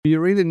You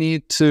really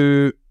need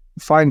to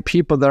find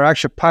people that are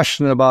actually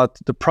passionate about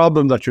the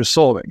problem that you're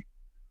solving.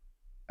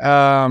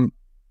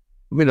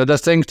 They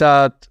think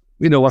that,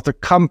 what the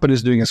company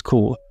is doing is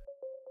cool.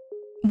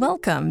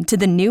 Welcome to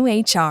The New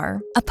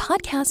HR, a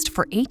podcast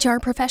for HR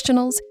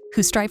professionals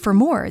who strive for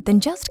more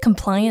than just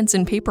compliance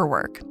and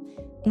paperwork.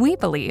 We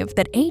believe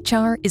that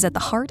HR is at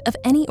the heart of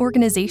any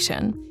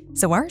organization,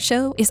 so our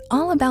show is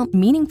all about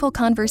meaningful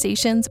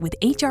conversations with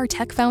HR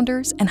tech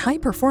founders and high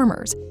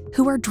performers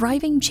who are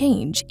driving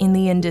change in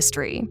the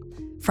industry.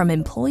 From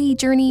employee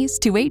journeys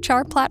to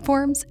HR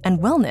platforms and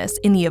wellness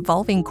in the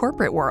evolving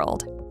corporate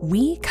world,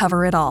 we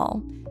cover it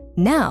all.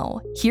 Now,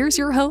 here's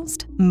your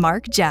host,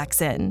 Mark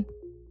Jackson.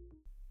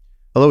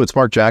 Hello, it's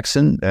Mark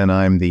Jackson, and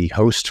I'm the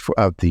host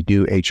of The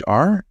New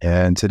HR.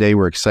 And today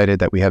we're excited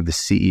that we have the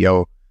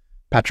CEO,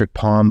 Patric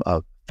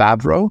of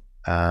Favro,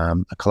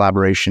 a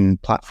collaboration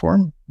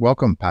platform.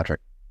 Welcome,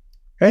 Patric.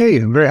 Hey,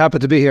 I'm very happy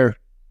to be here.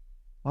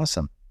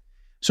 Awesome.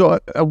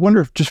 So I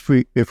wonder if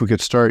we could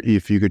start,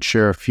 if you could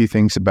share a few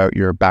things about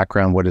your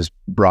background, what has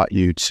brought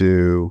you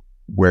to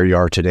where you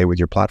are today with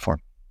your platform.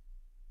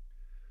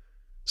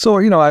 So,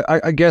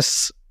 I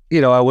guess,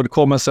 I would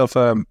call myself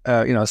a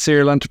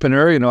serial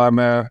entrepreneur.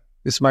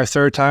 This is my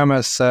third time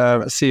as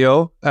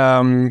CEO,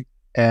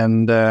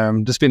 and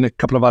there's been a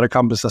couple of other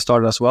companies that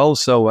started as well.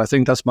 So I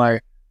think that's my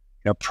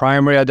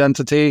primary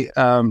identity, as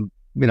an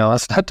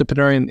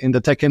entrepreneur in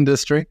the tech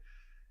industry,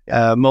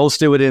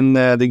 mostly within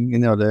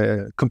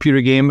the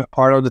computer game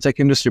part of the tech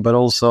industry, but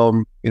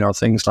also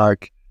things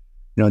like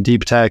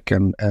deep tech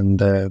and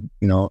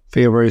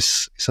Favro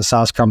is a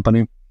SaaS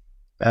company.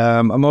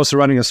 I'm also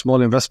running a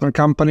small investment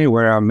company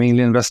where I'm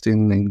mainly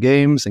investing in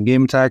games and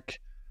game tech,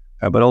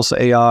 but also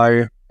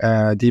AI.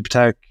 Deep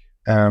tech,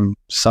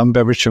 some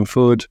beverage and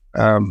food,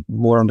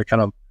 more on the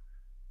kind of,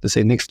 let's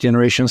say, next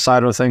generation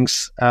side of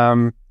things.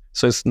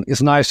 So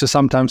it's nice to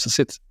sometimes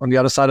sit on the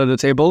other side of the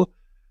table.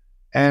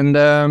 And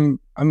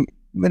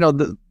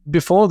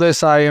before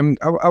this, I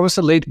was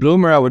a late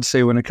bloomer, I would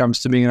say, when it comes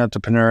to being an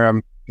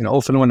entrepreneur.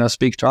 Often when I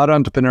speak to other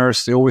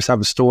entrepreneurs, they always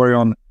have a story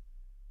on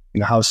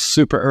how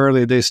super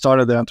early they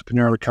started their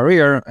entrepreneurial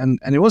career, and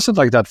it wasn't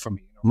like that for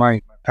me.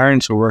 My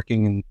parents were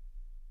working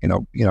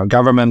in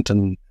government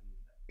and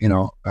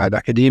at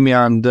academia,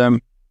 and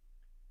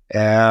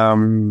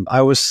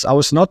I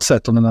was not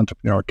set on an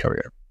entrepreneurial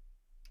career.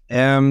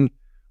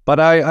 But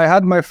I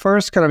had my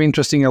first kind of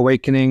interesting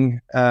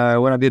awakening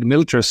when I did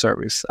military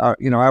service.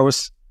 I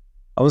was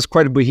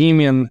quite a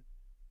bohemian.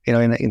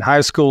 In high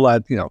school, I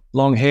had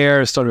long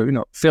hair,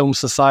 started film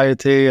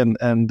society,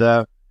 and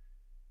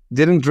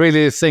didn't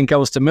really think I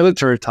was the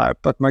military type.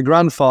 But my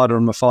grandfather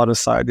on my father's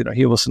side,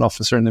 he was an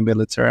officer in the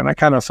military, and I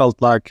kind of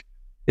felt like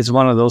it's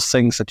one of those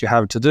things that you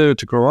have to do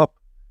to grow up.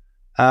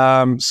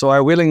 So I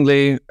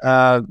willingly,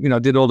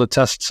 did all the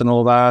tests and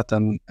all that.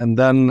 And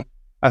then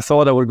I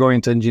thought I would go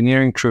into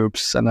engineering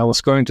troops, and I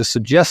was going to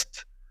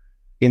suggest,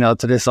 to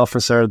this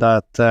officer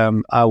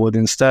that I would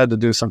instead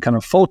do some kind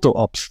of photo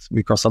ops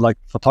because I like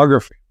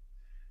photography.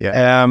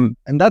 Yeah.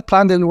 And that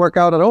plan didn't work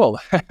out at all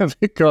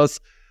because,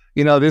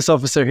 this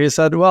officer, he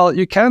said, well,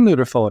 you can do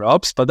the photo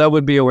ops, but that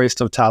would be a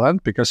waste of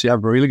talent because you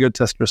have really good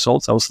test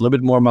results. I was a little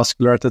bit more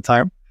muscular at the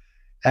time.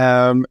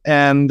 And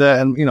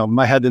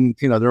my head in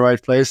the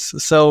right place.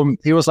 So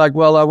he was like,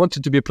 well, I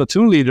wanted to be a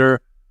platoon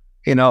leader,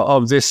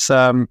 of this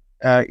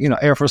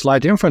Air Force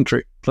Light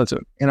Infantry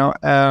platoon,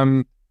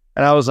 and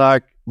I was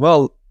like,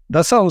 well,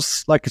 that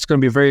sounds like it's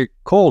going to be very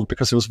cold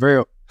because it was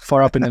very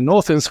far up in the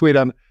north in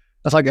Sweden. I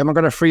was like, am I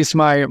going to freeze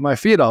my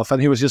feet off?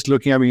 And he was just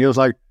looking at me. He was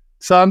like,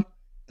 son,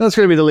 that's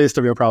going to be the least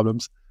of your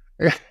problems,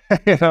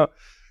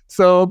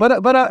 So,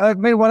 but I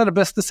made one of the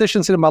best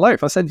decisions in my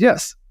life. I said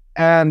yes,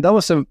 and that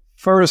was a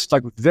first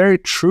very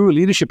true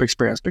leadership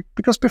experience,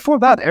 because before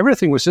that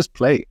everything was just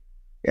play,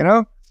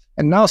 and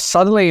now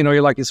suddenly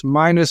you're like, it's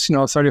minus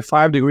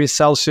 35 degrees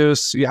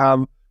Celsius, you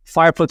have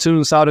 5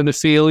 platoons out in the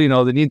field,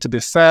 they need to be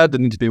fed, they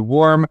need to be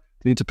warm,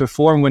 they need to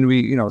perform when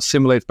we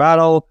simulate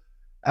battle,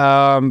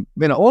 all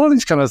of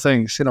these kind of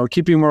things,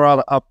 keeping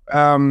morale up.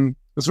 It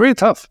was really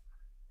tough,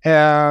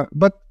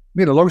 but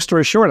long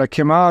story short, I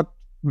came out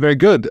very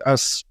good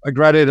as I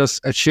graduated as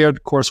a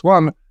shared course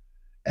 1.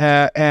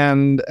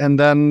 And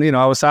then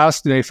I was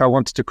asked if I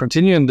wanted to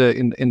continue in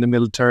the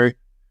military,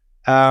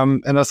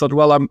 and I thought,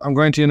 well, I'm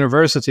going to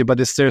university, but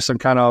is there some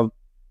kind of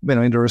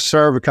in the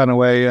reserve kind of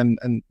way, and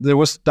there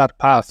was that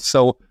path.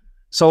 So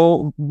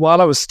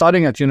while I was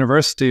studying at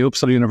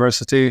Uppsala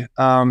University,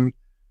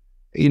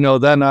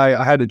 then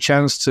I had a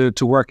chance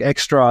to work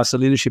extra as a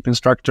leadership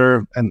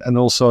instructor and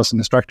also as an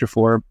instructor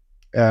for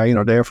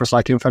the Air Force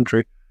Light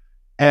Infantry.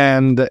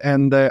 And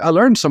I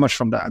learned so much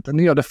from that. And,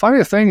 the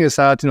funny thing is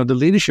that, the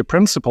leadership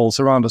principles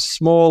around a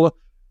small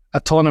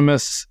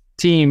autonomous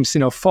teams,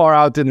 far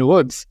out in the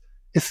woods,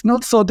 it's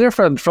not so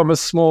different from a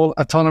small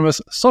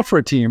autonomous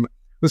software team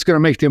who's going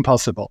to make the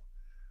impossible,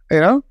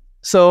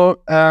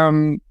 So,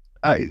 I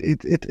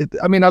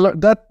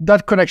learned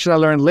that connection I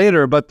learned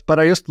later, but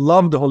I just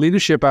love the whole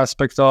leadership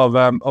aspect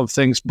of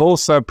things,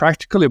 both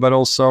practically, but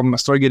also I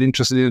started getting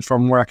interested in it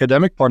from a more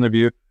academic point of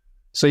view.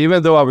 So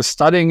even though I was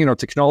studying,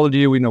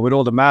 technology, with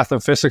all the math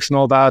and physics and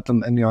all that,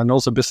 and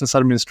also business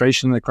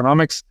administration and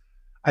economics,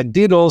 I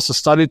did also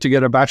study to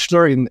get a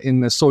bachelor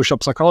in social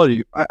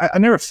psychology. I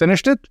never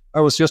finished it.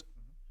 I was just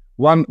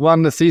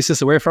one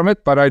thesis away from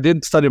it, but I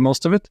did study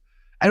most of it.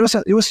 And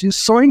it was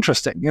just so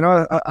interesting.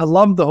 I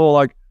love the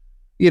whole,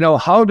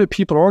 how do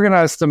people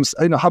organize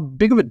themselves? How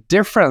big of a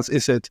difference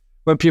is it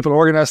when people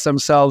organize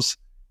themselves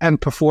and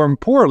perform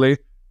poorly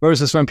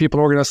versus when people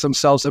organize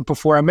themselves and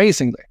perform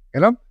amazingly?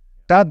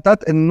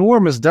 That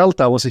enormous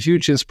delta was a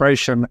huge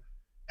inspiration.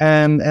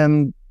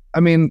 And I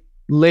mean,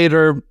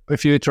 later, a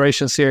few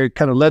iterations here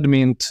kind of led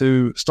me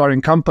into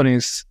starting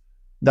companies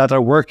that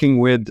are working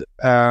with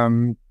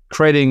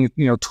creating,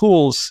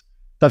 tools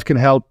that can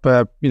help,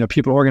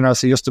 people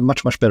organize in just a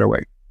much, much better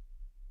way.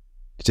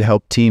 To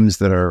help teams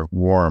that are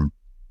warm.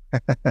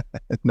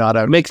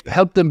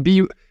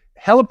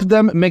 Help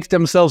them make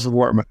themselves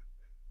warm.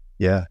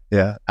 Yeah,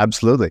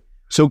 absolutely.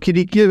 So can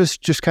you give us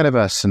just kind of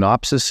a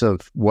synopsis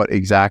of what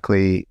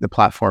exactly the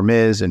platform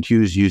is and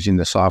who's using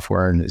the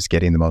software and is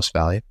getting the most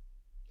value?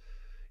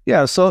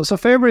 Yeah, so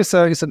Favro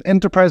is an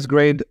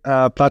enterprise-grade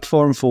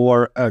platform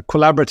for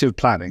collaborative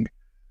planning.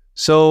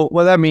 So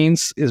what that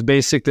means is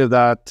basically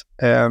that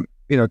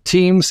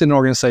teams in an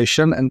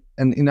organization,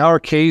 and in our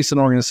case, an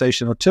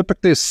organization are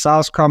typically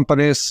SaaS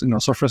companies,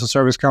 software as a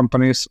service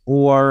companies,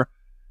 or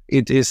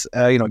it is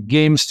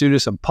game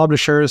studios and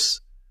publishers.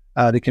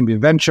 They can be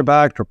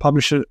venture-backed or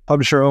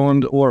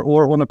publisher-owned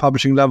or on a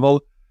publishing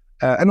level,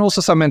 and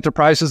also some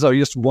enterprises that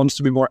just wants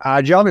to be more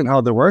agile in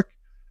how they work.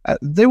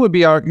 They would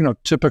be our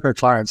typical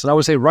clients. And I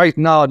would say right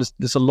now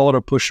there's a lot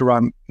of push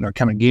around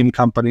kind of game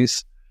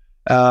companies,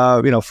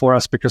 for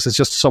us, because it's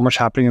just so much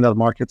happening in that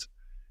market.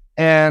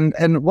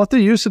 And what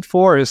they use it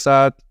for is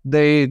that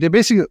they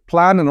basically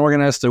plan and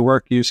organize their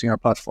work using our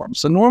platform.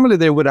 So normally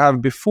they would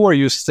have before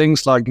used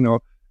things like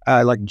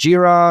like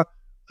Jira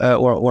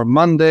or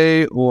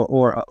Monday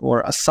or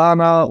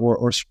Asana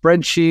or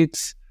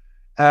spreadsheets,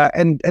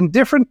 and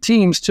different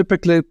teams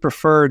typically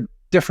prefer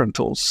different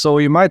tools. So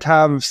you might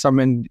have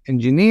some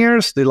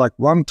engineers, they like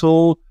one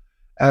tool,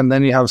 and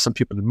then you have some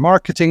people in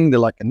marketing, they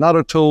like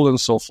another tool, and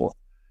so forth.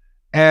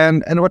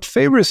 And what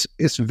Favro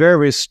is very,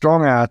 very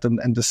strong at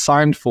and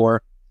designed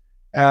for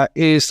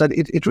is that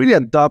it really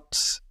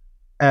adapts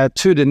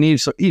to the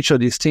needs of each of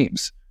these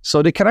teams.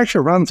 So they can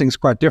actually run things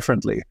quite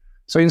differently.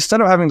 So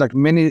instead of having like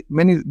many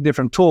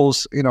different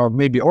tools,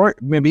 maybe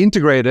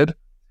integrated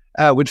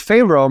with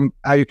Favro,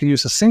 you can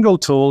use a single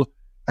tool,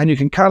 and you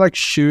can kind of like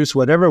choose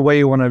whatever way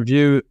you want to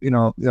view,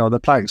 the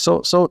planning.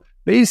 So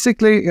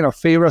basically,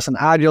 Favro as an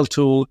agile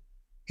tool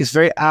is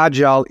very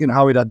agile in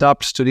how it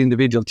adapts to the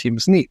individual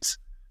team's needs.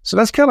 So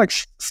that's kind of like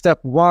step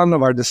one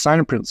of our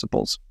design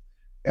principles.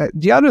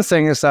 The other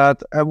thing is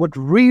that what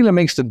really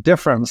makes the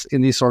difference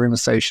in these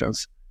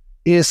organizations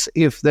is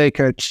if they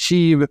can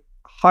achieve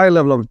high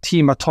level of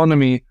team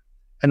autonomy,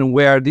 and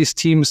where these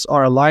teams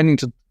are aligning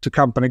to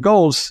company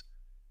goals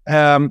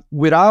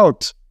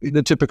without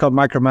the typical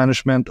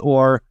micromanagement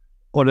or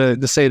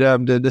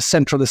the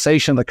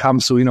centralization that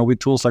comes with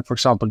tools like, for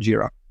example,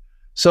 Jira.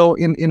 So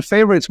in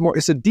Favro,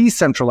 it's a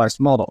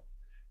decentralized model,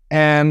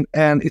 and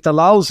it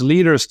allows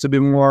leaders to be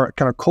more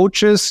kind of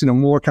coaches,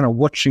 more kind of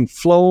watching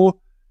flow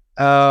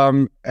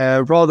rather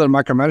than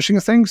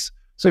micromanaging things.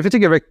 So if you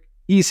take a very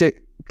easy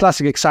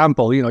classic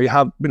example, you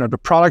have the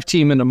product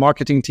team and the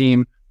marketing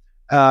team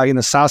in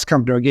a SaaS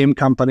company or a game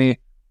company,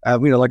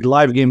 like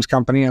live games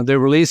company, and they're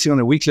releasing on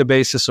a weekly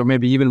basis or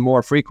maybe even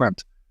more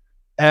frequent.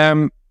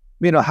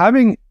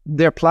 Having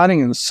their planning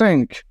in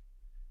sync,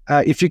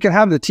 if you can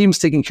have the teams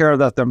taking care of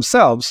that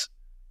themselves,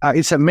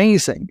 it's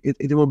amazing.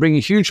 It will bring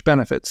huge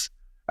benefits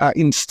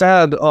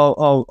instead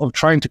of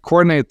trying to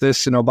coordinate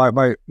this,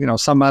 by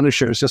some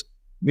managers just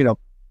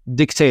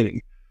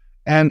dictating.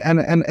 And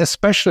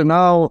especially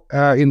now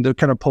in the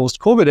kind of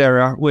post-COVID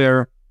era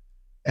where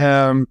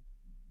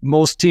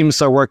most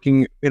teams are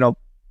working,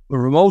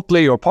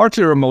 remotely or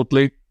partly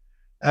remotely,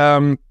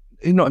 no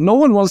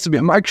one wants to be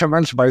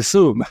micromanaged by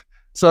Zoom.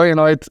 So,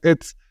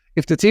 it's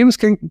if the teams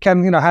can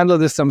handle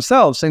this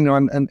themselves, and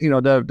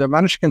the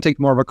manager can take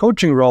more of a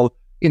coaching role,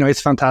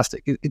 it's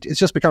fantastic. It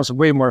just becomes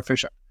way more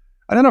efficient.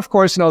 And then, of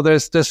course,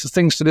 there's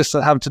things to this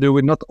that have to do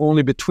with not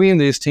only between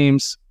these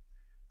teams,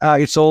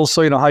 it's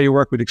also, how you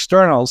work with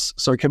externals.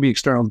 So it can be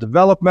external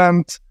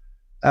development.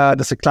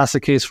 That's a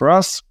classic case for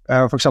us.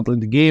 For example,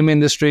 in the game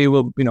industry, a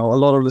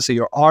lot of, let's say,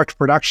 your art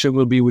production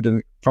will be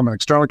from an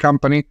external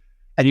company,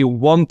 and you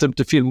want them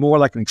to feel more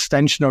like an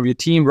extension of your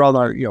team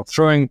rather than,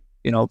 throwing,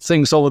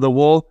 things over the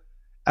wall.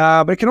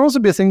 But it can also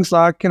be things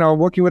like,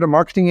 working with a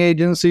marketing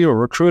agency or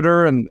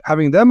recruiter and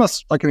having them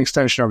as like an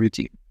extension of your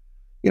team.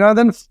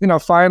 Then,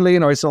 finally,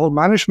 it's a whole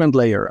management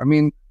layer. I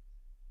mean,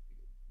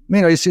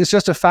 it's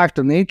just a fact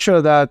of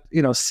nature that,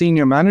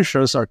 senior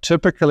managers are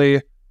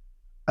typically,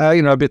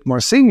 a bit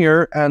more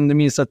senior, and it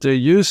means that they're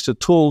used to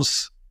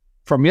tools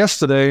from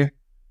yesterday.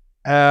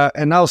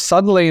 And now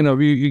suddenly,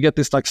 you get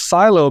this like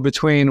silo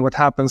between what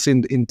happens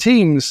in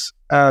teams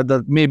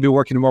that maybe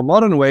work in a more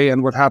modern way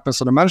and what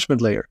happens on the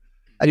management layer.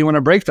 And you want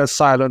to break that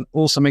silo and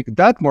also make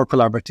that more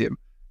collaborative.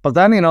 But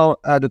then,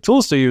 the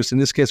tools to use, in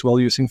this case, while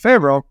using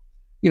Favro,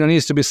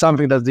 needs to be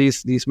something that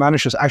these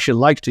managers actually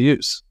like to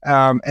use,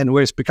 and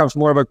where it becomes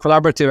more of a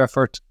collaborative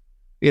effort,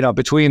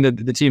 between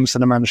the teams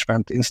and the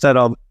management instead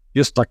of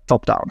just like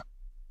top down.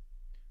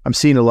 I'm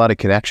seeing a lot of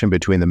connection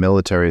between the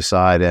military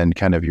side and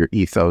kind of your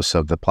ethos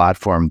of the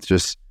platform,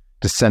 just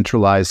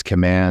decentralized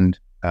command,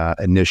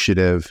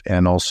 initiative,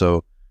 and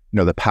also,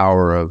 the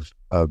power of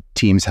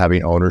teams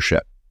having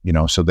ownership,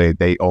 so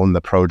they own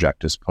the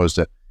project as opposed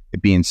to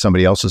it being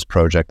somebody else's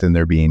project and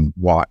they're being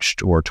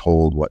watched or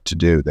told what to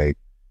do. They're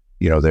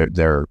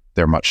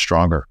much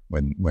stronger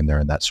when they're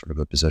in that sort of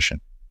a position.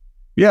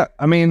 Yeah.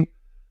 I mean,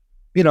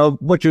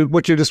 what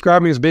you're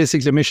describing is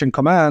basically mission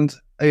command,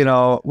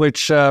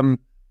 which,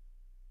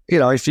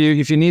 if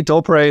you need to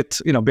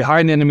operate,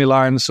 behind enemy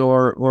lines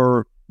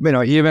or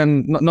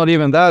even not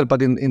even that,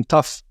 but in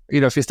tough,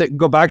 if you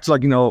go back to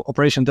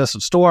Operation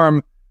Desert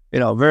Storm,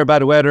 very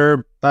bad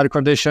weather, bad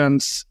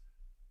conditions,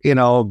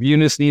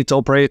 units need to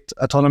operate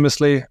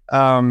autonomously.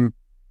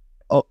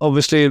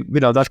 Obviously,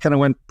 that kind of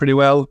went pretty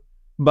well,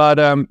 but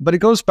it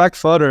goes back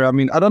further. I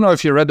mean, I don't know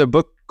if you read a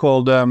book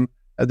called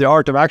The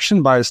Art of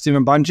Action by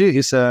Stephen Bungie.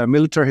 He's a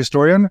military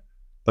historian,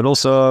 but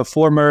also a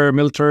former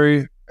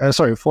management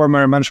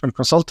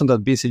consultant at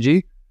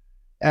BCG.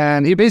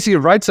 And he basically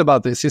writes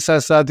about this. He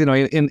says that,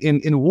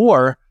 in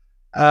war,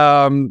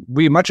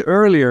 we much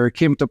earlier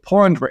came to a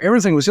point where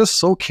everything was just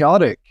so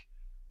chaotic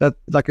that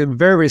like a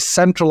very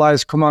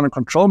centralized command and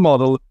control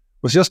model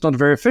was just not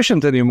very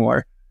efficient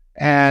anymore.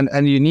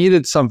 And you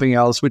needed something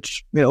else,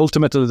 which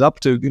ultimately led up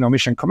to,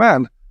 mission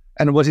command.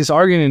 And what he's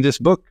arguing in this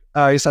book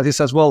is that he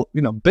says, well,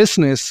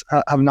 business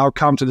have now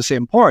come to the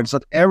same point. It's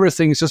that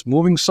everything is just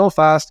moving so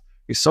fast,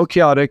 it's so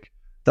chaotic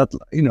that,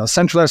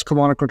 centralized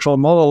command and control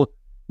model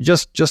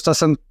just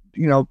doesn't,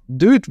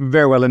 do it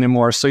very well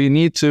anymore. So you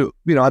need to,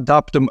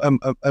 adopt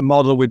a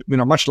model with,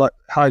 much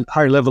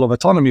higher level of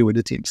autonomy with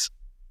the teams.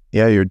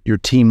 Yeah, your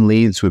team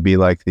leads would be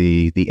like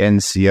the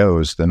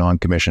NCOs, the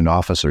non-commissioned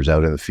officers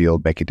out in the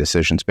field making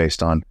decisions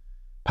based on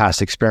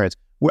past experience.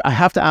 I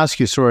have to ask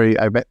you, sorry,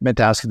 I meant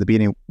to ask at the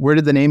beginning, where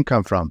did the name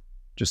come from?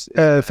 Just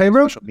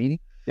Favro? Special meaning?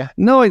 Yeah.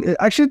 No, it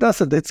actually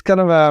doesn't. It's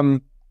kind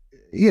of,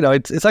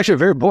 it's actually a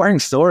very boring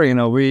story.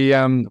 We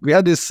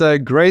had this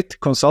great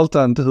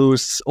consultant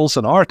who's also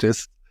an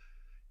artist.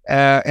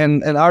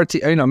 And our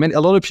team, a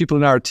lot of people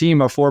in our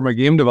team are former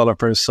game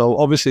developers. So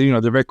obviously,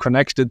 they're very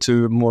connected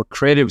to a more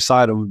creative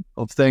side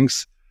of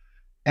things.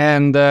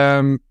 And,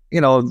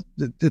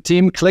 the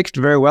team clicked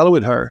very well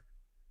with her.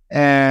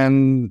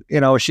 And,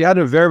 she had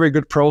a very, very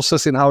good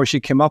process in how she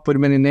came up with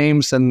many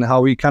names and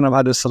how we kind of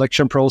had a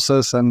selection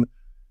process and,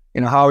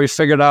 how we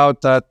figured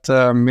out that,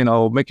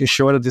 making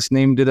sure that this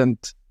name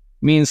didn't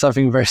mean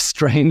something very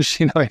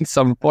strange, in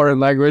some foreign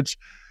language.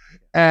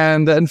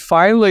 And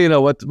finally,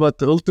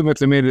 what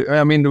ultimately made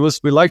it,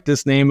 we liked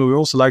this name, and we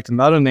also liked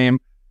another name,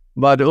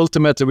 but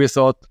ultimately we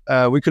thought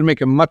we could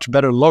make a much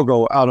better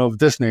logo out of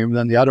this name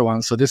than the other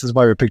one. So this is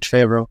why we picked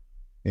Favro.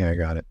 Yeah, I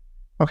got it.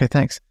 Okay,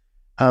 thanks.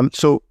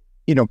 So,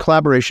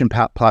 collaboration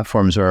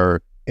platforms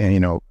are,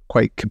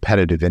 quite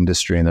competitive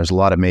industry, and there's a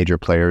lot of major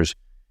players.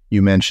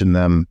 You mentioned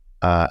them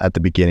at the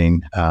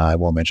beginning. I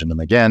won't mention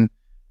them again,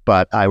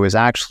 but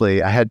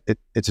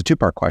it's a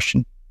two-part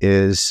question.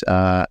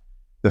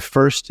 The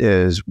first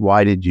is,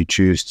 why did you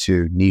choose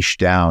to niche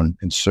down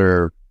and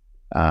serve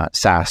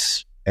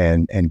SaaS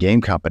and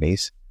game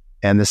companies?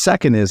 And the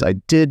second is, I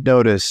did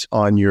notice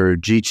on your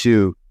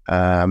G2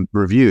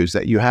 reviews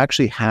that you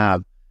actually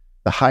have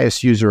the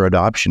highest user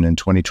adoption in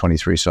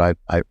 2023. So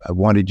I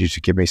wanted you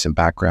to give me some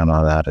background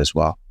on that as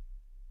well.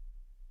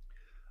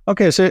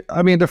 Okay, so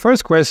the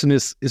first question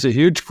is a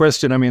huge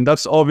question.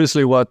 That's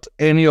obviously what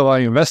any of our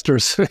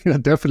investors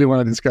definitely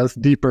want to discuss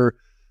deeper,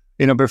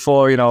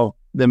 before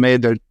they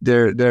made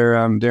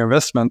their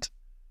investment.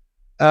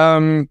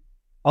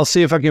 I'll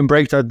see if I can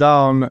break that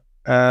down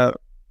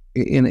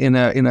in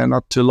a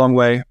not too long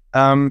way.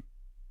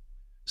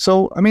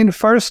 So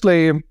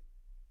firstly,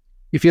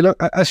 if you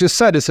look, as you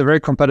said, it's a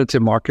very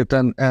competitive market,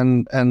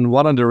 and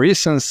one of the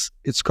reasons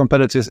it's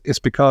competitive is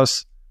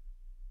because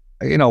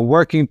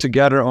working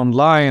together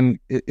online,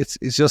 it's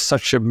just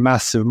such a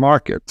massive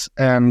market,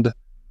 and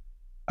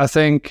I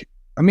think.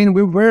 We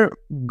were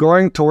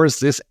going towards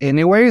this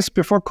anyways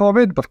before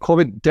COVID, but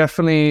COVID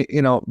definitely,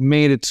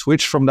 made it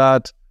switch from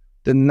that.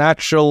 The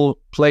natural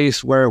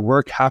place where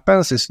work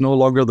happens is no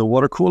longer the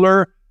water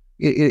cooler.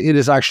 It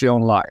is actually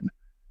online.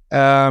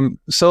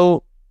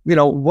 So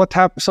what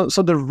happens?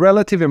 So the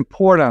relative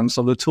importance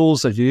of the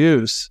tools that you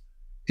use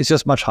is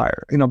just much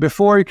higher.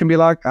 Before you can be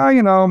like, we're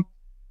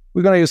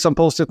going to use some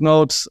Post-it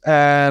notes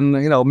and,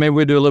 maybe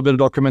we do a little bit of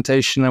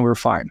documentation and we're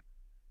fine.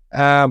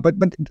 But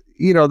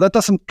that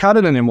doesn't cut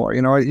it anymore.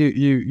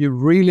 You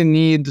really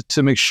need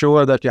to make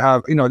sure that you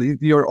have,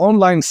 your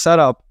online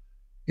setup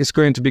is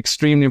going to be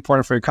extremely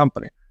important for your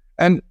company.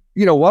 And,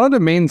 one of the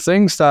main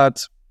things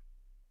that,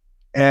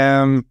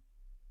 that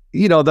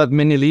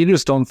many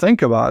leaders don't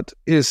think about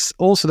is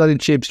also that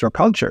it shapes your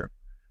culture.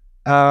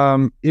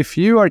 If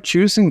you are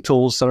choosing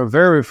tools that are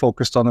very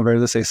focused on a very,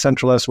 let's say,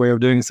 centralized way of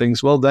doing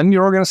things, well, then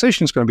your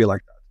organization is going to be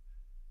like that.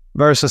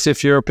 Versus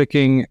if you're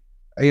picking,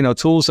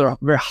 tools that are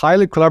very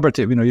highly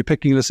collaborative, you're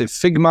picking, let's say,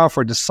 Figma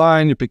for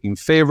design, you're picking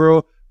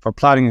Favro for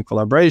planning and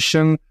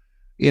collaboration,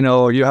 you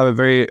have a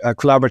very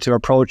collaborative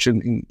approach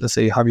in, let's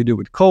say, how you do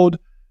with code,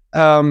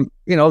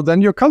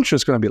 then your culture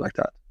is going to be like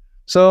that.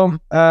 So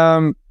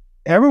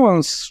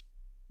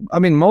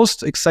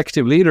most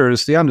executive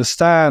leaders, they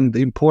understand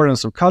the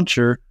importance of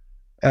culture,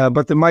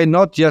 but they might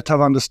not yet have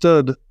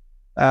understood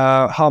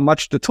how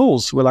much the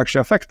tools will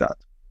actually affect that.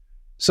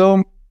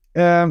 So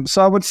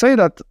I would say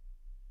that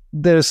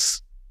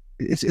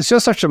it's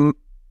just such an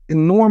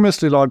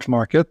enormously large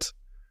market,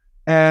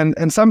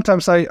 and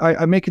sometimes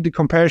I make it the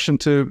comparison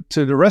to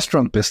the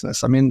restaurant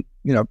business. I mean,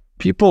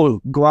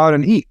 people go out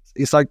and eat.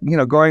 It's like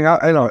going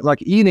out.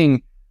 Like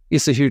eating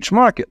is a huge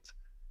market,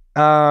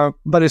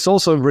 but it's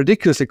also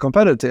ridiculously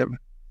competitive.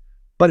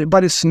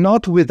 But it's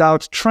not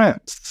without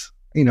trends.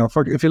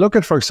 If you look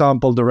at, for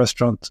example, the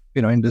restaurant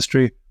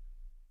industry.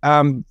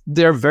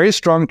 There are very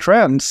strong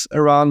trends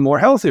around more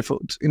healthy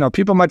food.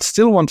 People might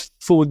still want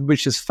food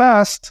which is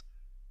fast,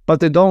 but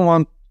they don't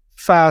want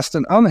fast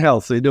and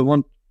unhealthy. They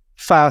want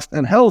fast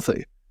and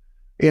healthy.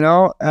 If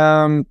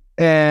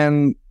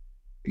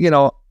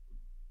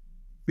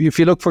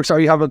you look, for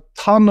example, you have a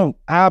ton of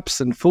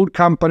apps and food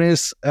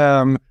companies,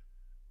 that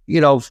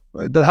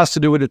has to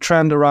do with the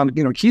trend around,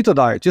 keto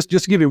diet. Just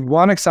to give you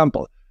one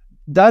example,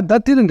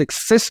 that didn't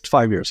exist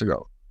 5 years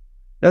ago.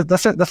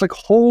 That's like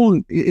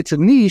it's a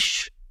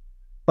niche,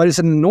 but it's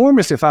an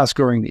enormously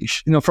fast-growing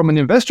niche. From an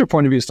investor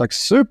point of view, it's like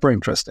super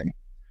interesting.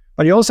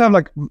 But you also have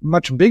like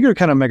much bigger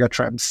kind of mega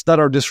trends that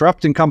are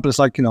disrupting companies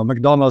like,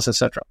 McDonald's,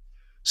 etc.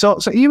 So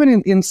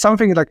even in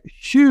something like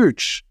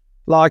huge,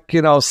 like,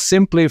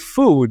 simply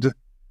food,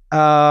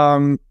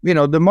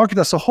 the market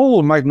as a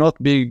whole might not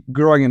be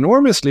growing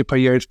enormously per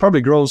year. It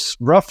probably grows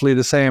roughly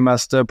the same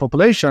as the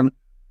population.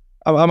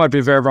 I might be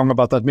very wrong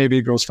about that. Maybe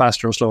it grows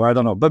faster or slower. I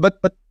don't know. But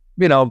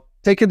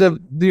taking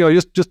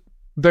just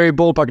very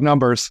ballpark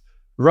numbers,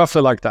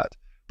 roughly like that.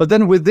 But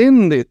then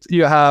within it,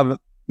 you have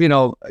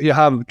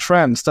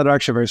trends that are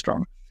actually very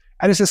strong.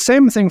 And it's the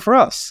same thing for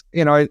us.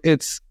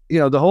 It's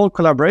the whole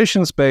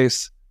collaboration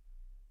space.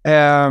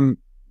 Obviously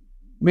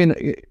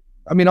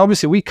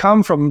we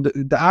come from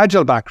the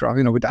agile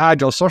background, with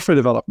agile software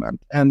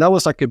development. And that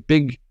was like a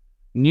big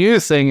new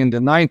thing in the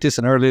 90s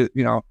and early,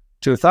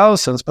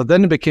 2000s. But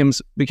then it became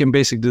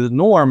basically the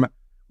norm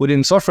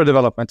within software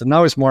development. And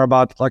now it's more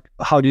about like,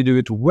 how do you do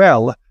it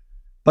well?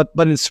 But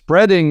it's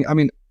spreading.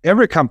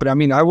 Every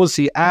company, I will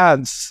see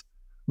ads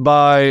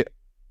by,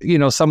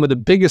 some of the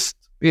biggest,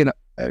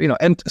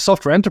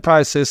 software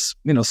enterprises,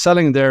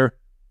 selling their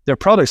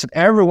products, and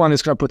everyone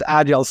is going to put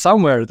agile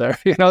somewhere there.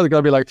 They're going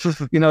to be like,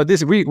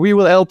 this, we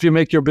will help you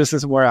make your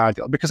business more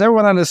agile, because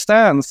everyone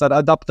understands that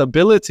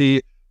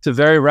adaptability to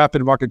very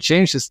rapid market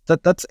changes,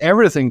 that's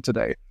everything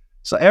today.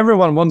 So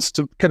everyone wants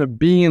to kind of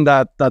be in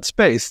that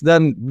space.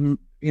 Then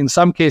in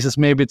some cases,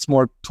 maybe it's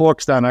more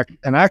talks than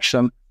an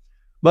action.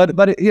 But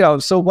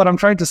so what I'm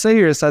trying to say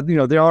here is that,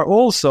 there are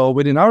also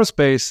within our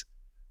space,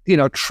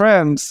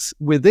 trends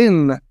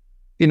within,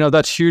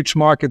 that huge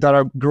market that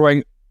are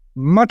growing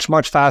much,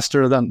 much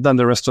faster than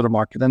the rest of the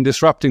market and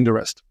disrupting the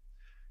rest.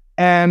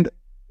 And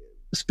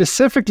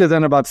specifically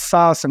then about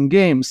SaaS and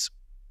games.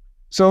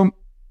 So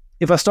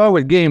if I start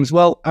with games,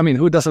 well,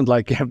 who doesn't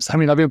like games?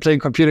 I've been playing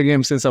computer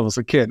games since I was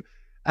a kid.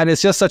 And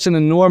it's just such an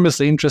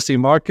enormously interesting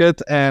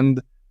market.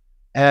 And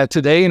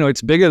today,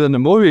 it's bigger than the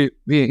movie,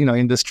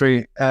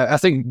 industry. I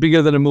think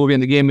bigger than the movie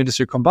and the game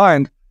industry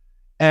combined.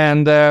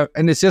 And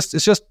it's just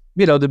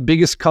the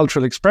biggest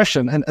cultural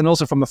expression. And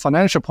also from a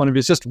financial point of view,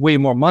 it's just way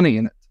more money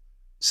in it.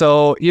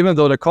 So even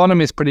though the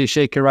economy is pretty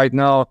shaky right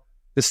now,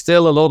 there's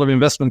still a lot of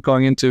investment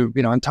going into,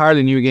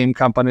 entirely new game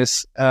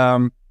companies.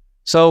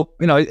 So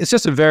it's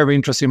just a very, very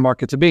interesting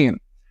market to be in.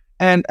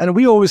 And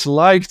we always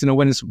liked,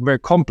 when it's very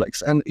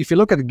complex. And if you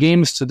look at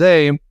games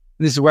today,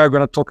 this is where I'm going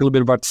to talk a little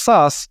bit about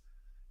SaaS,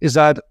 is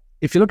that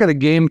if you look at a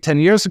game 10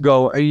 years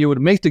ago, you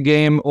would make the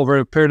game over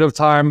a period of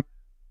time.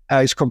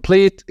 It's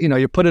complete,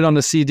 you put it on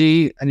the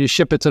CD and you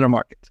ship it to the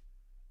market.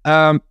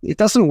 It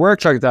doesn't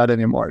work like that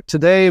anymore.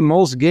 Today,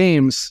 most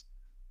games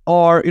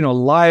are,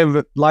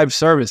 live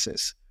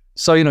services.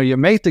 So, you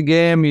make the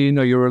game,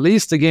 you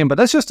release the game, but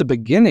that's just the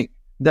beginning.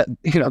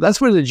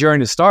 That's where the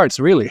journey starts,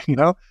 really,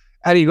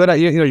 And you're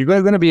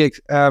going to be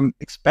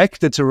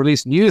expected to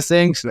release new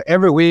things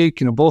every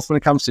week, both when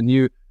it comes to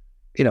new,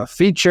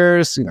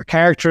 features,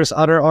 characters,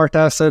 other art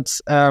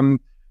assets, other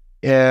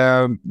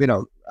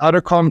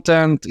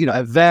content,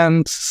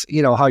 events,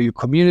 how your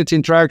community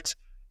interact.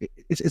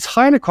 It's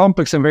highly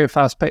complex and very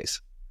fast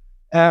paced.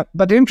 But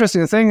the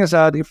interesting thing is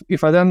that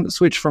if I then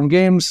switch from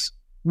games,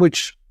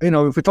 which,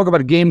 if we talk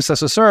about games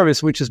as a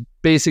service, which is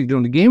basically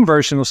doing the game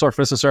version of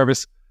software as a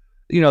service,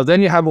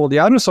 then you have all the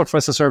other software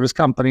as a service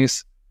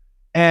companies.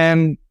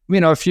 And,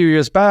 a few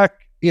years back,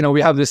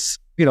 we have this,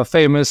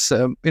 famous,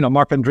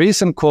 Mark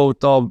Andreessen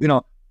quote of,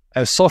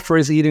 software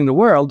is eating the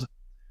world.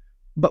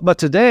 but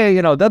today,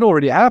 that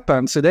already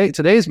happens.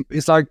 Today's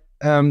it's like,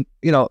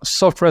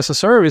 software as a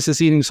service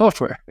is eating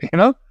software,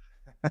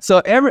 So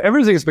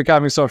everything is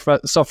becoming software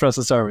as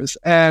a service.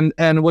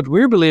 And what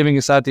we're believing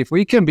is that if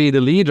we can be the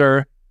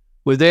leader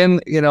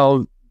within,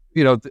 the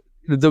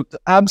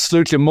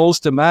absolutely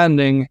most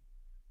demanding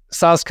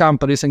SaaS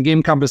companies, and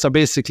game companies are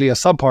basically a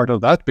subpart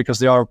of that because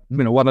they are,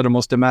 one of the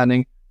most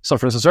demanding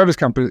software as a service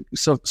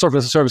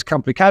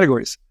company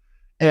categories.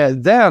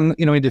 Then,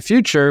 in the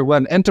future,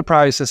 when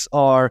enterprises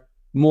are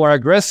more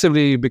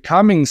aggressively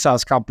becoming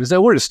SaaS companies, they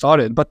already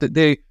started, but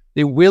they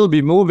will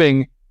be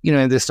moving,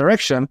 in this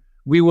direction.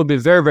 We will be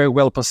very, very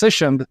well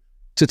positioned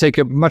to take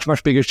a much,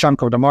 much bigger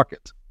chunk of the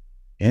market.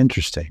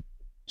 Interesting.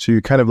 So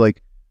you're kind of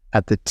like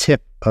at the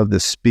tip of the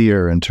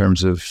spear in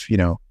terms of,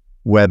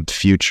 web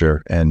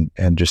future, and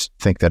just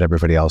think that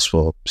everybody else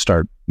will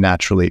start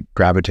naturally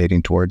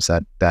gravitating towards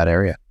that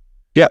area.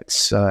 Yeah.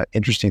 It's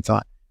interesting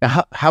thought.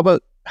 Now, how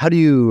do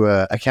you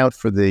account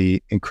for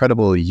the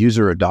incredible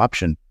user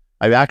adoption?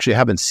 I actually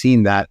haven't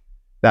seen that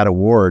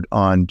award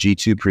on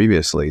G2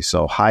 previously.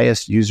 So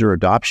highest user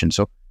adoption.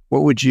 So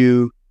what would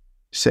you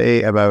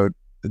say about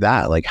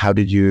that? Like, how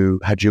did you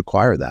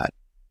acquire that?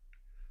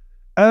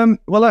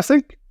 Well, I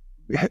think,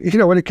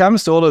 when it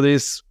comes to all of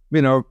these, I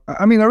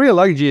really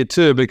like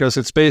G2 because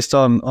it's based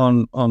on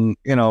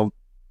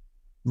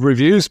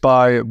reviews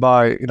by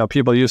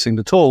people using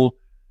the tool,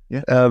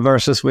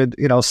 versus with,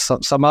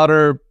 some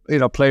other,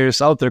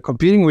 players out there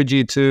competing with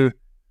G2.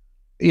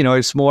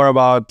 It's more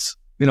about,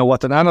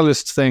 what an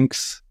analyst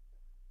thinks,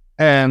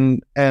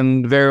 and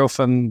very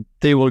often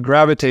they will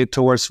gravitate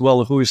towards,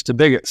 well, who is the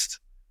biggest?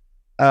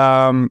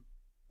 And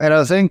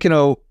I think,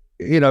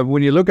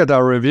 when you look at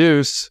our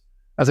reviews,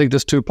 I think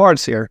there's two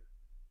parts here.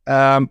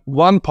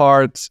 One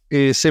part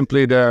is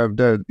simply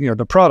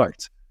the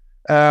product,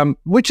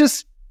 which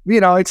is,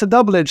 it's a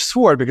double-edged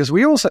sword because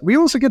we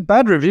also get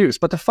bad reviews.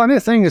 But the funny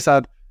thing is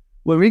that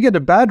when we get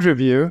a bad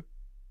review,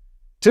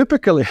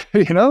 typically,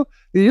 they're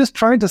just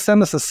trying to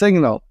send us a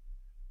signal.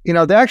 They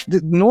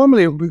actually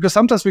normally, because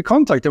sometimes we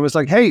contact them, it's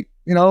like, hey,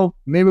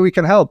 maybe we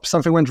can help.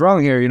 Something went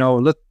wrong here.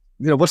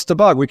 What's the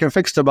bug? We can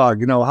fix the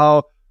bug.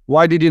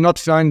 Why did you not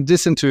find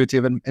this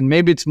intuitive? And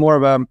maybe it's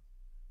more of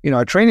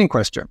a training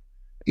question.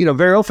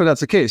 Very often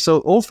that's the case. So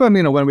often,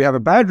 when we have a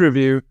bad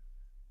review,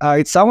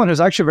 it's someone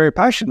who's actually very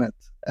passionate.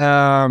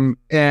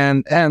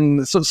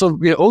 And so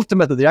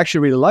ultimately they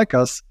actually really like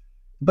us,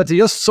 but they're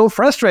just so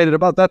frustrated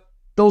about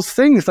those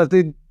things that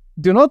they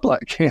do not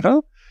like, it's,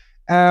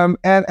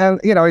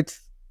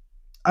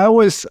 I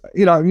always,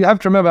 you have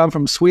to remember I'm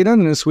from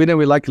Sweden, and in Sweden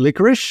we like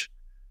licorice,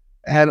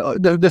 and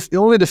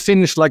only the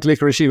Finnish like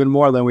licorice even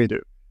more than we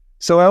do.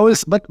 So I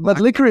always, but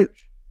licorice,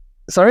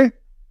 sorry?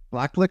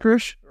 Black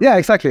licorice? Yeah,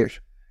 exactly.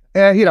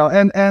 And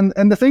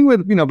the thing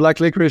with, black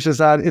licorice is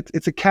that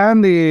it's a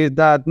candy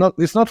that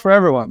it's not for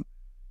everyone.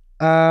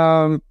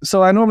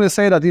 So I normally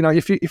say that,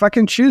 if I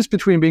can choose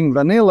between being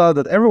vanilla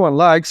that everyone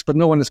likes, but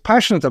no one is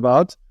passionate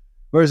about,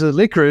 versus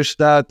licorice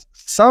that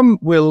some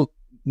will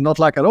not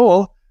like at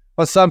all,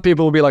 but some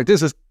people will be like,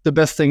 this is the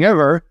best thing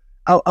ever,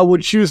 I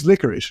would choose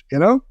licorice,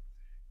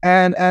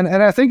 And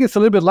I think it's a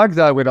little bit like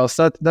that with us,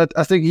 that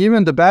I think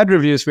even the bad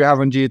reviews we have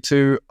on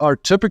G2 are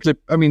typically,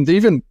 they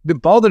even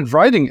bothered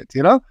writing it,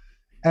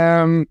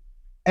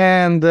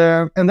 and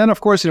then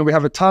of course, we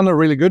have a ton of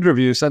really good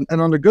reviews, and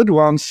on the good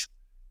ones,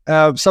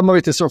 some of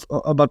it is sort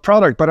of about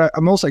product, but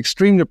I'm also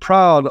extremely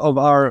proud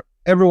of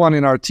everyone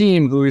in our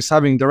team who is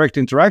having direct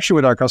interaction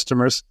with our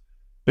customers,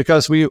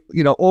 because we,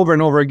 over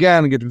and over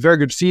again get very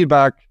good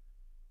feedback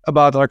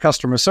about our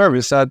customer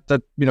service,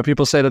 that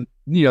people say that,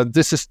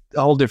 this is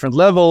a whole different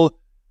level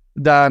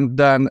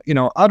than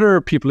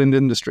other people in the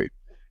industry.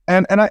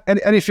 And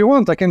if you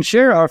want, I can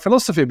share our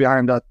philosophy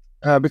behind that,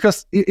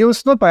 because it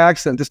was not by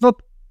accident. It's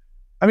not,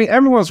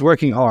 everyone's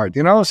working hard,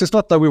 so it's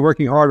not that we're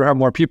working hard or have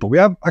more people. We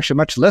have actually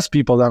much less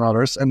people than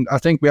others, and I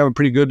think we have a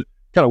pretty good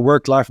kind of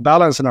work-life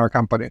balance in our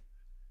company.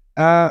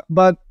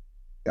 But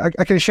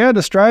I can share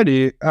the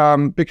strategy,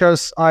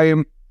 because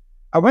I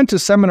went to a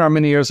seminar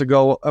many years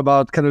ago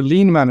about kind of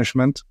lean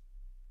management,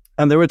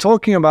 and they were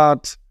talking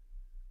about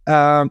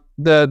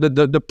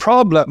the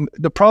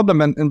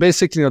problem and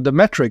basically the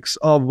metrics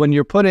of when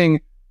you're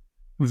putting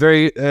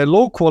very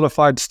low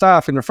qualified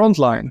staff in the front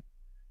line,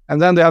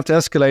 and then they have to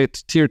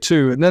escalate tier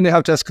 2, and then they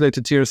have to escalate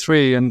to tier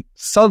 3, and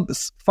so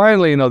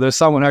finally, there's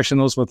someone who actually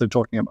knows what they're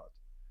talking about.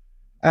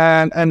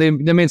 And they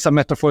made some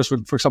metaphors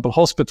with, for example,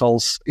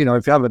 hospitals.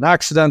 If you have an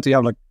accident,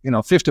 you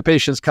have 50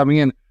 patients coming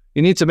in,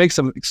 you need to make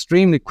some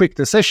extremely quick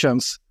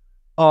decisions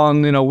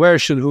on, where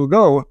should who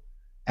go,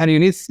 and you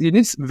need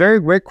very,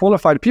 very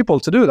qualified people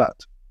to do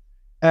that.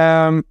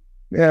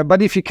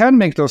 But if you can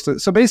make those,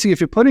 so basically,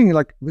 if you're putting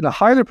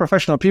highly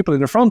professional people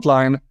in the front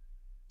line,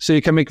 so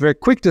you can make very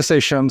quick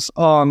decisions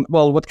on,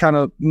 well, what kind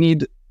of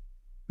need,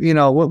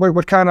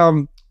 what kind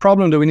of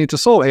problem do we need to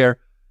solve here?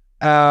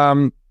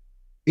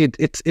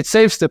 It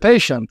saves the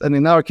patient, and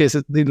in our case,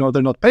 they're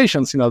not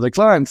patients, they're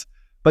clients,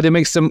 but it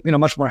makes them,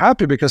 much more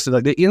happy because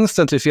they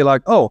instantly feel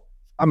like, oh,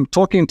 I'm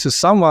talking to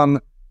someone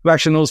who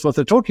actually knows what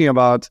they're talking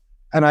about,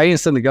 and I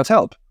instantly got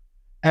help.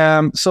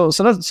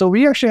 So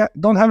we actually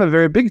don't have a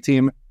very big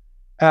team.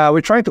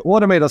 We're trying to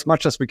automate as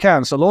much as we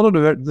can. So a lot of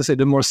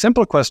the more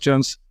simple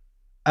questions,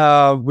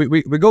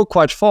 we go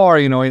quite far,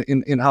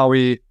 in how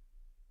we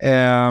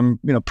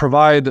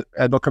provide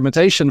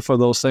documentation for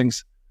those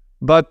things.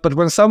 But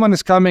when someone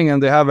is coming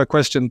and they have a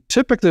question,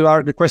 typically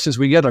the questions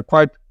we get are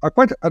quite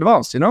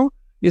advanced.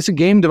 It's a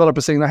game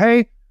developer saying,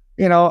 hey,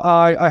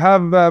 I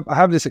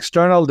have this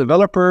external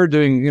developer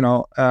doing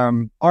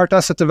art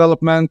asset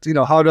development.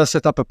 How do I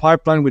set up a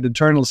pipeline with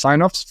internal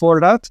sign-offs for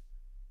that?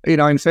 In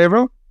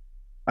Favro.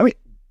 I mean,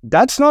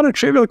 that's not a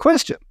trivial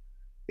question.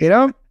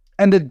 And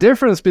the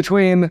difference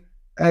between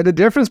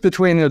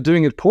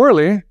doing it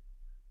poorly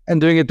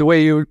and doing it the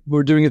way you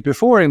were doing it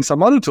before in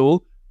some other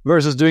tool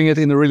versus doing it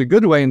in a really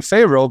good way in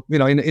Favro,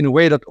 in a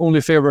way that only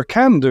Favro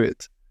can do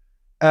it,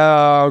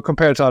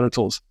 compared to other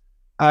tools.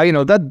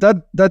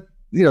 That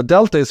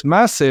delta is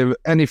massive,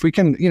 and if we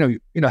can,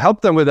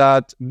 help them with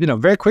that,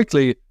 very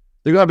quickly,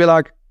 they're gonna be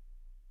like,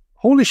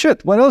 "Holy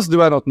shit! What else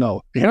do I not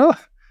know?"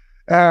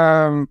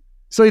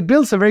 So it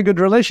builds a very good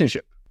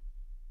relationship.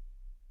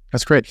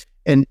 That's great.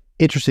 And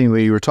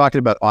interestingly, you were talking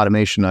about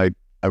automation. I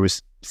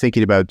was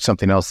thinking about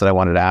something else that I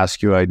wanted to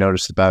ask you. I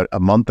noticed about a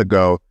month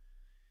ago,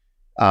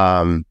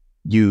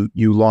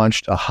 you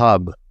launched a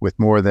hub with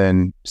more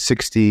than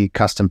 60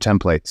 custom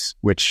templates,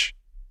 which,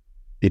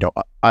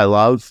 I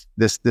love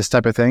this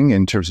type of thing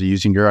in terms of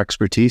using your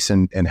expertise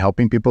and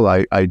helping people.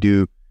 I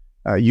do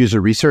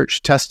user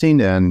research testing,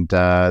 and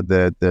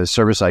the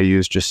service I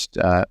use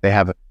they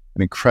have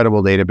an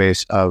incredible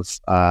database of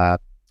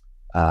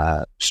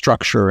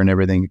structure and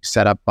everything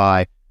set up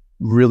by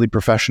really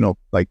professional,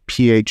 like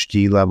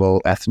PhD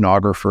level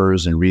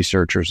ethnographers and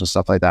researchers and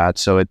stuff like that.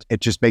 So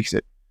it just makes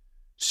it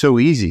so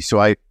easy.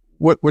 So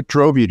what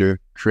drove you to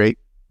create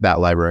that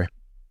library?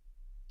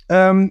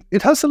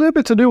 It has a little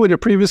bit to do with your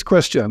previous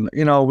question.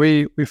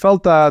 We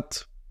felt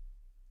that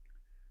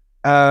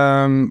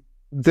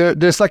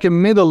there's like a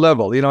middle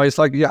level. It's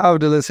like you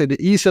have let's say the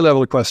easy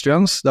level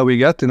questions that we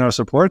get in our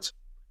support,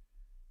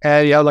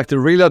 and you have like the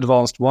really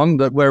advanced one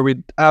where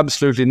we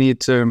absolutely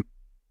need to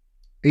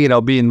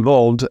be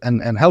involved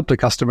and help the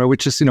customer,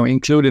 which is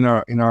included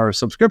in our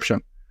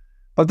subscription.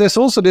 But there's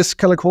also this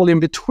kind of in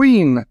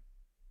between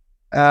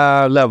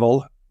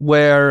level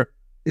where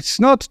it's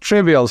not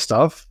trivial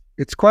stuff.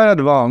 It's quite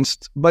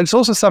advanced, but it's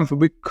also something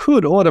we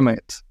could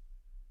automate.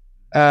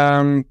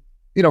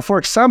 For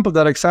example,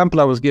 that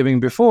example I was giving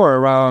before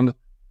around,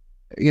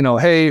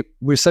 hey,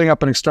 we're setting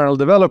up an external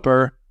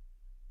developer.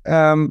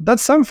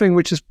 That's something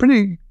which is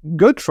pretty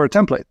good for a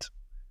template.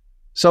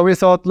 So we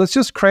thought, let's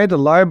just create a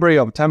library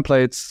of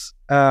templates.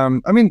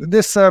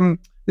 This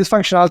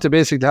functionality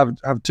basically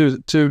have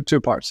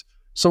two parts.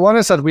 So one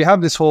is that we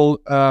have this whole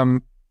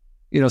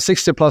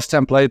 60 plus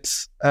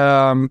templates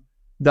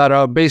that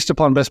are based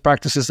upon best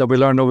practices that we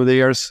learned over the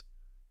years.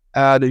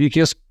 That you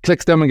can just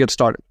click them and get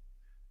started.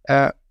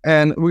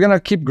 And we're gonna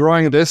keep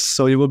growing this,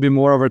 so it will be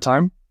more over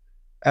time.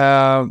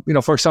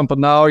 For example,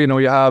 now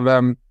you have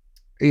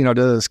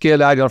the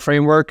Scale Agile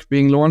framework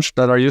being launched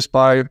that are used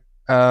by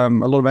a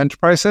lot of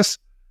enterprises.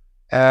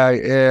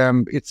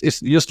 It's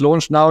just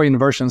launched now in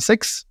version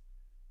 6,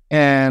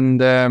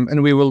 and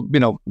we will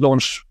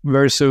launch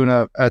very soon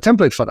a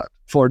template for that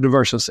for the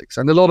version 6.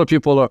 And a lot of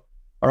people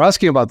are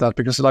asking about that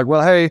because they're like,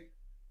 well, hey,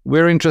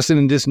 we're interested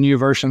in this new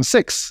version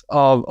 6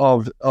 of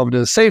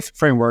the SAFe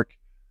framework.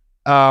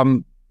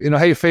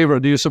 Hey, Favro,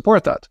 do you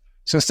support that?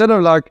 So instead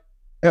of like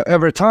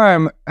every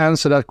time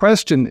answer that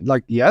question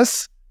like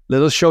yes,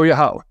 let us show you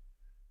how.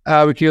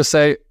 We can just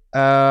say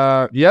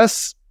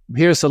yes.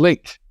 Here's a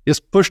link.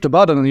 Just push the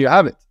button and you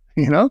have it.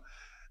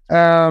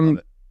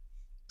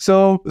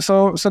 So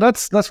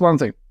that's one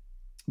thing.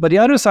 But the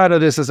other side of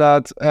this is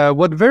that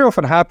what very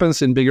often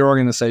happens in bigger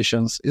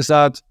organizations is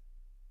that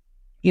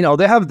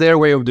they have their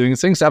way of doing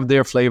things, they have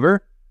their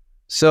flavor.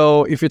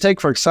 So if you take,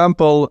 for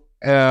example,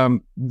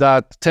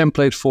 that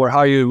template for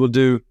how you will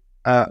do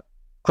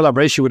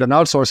collaboration with an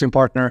outsourcing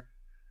partner,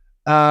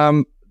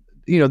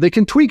 they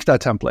can tweak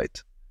that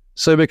template.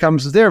 So it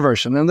becomes their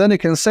version, and then they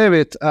can save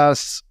it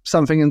as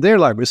something in their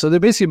library. So they're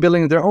basically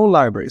building their own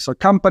library. So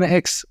Company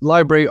X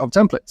library of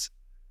templates,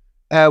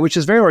 which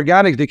is very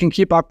organic. They can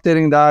keep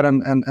updating that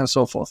and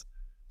so forth.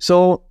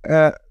 So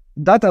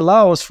that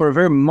allows for a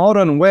very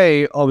modern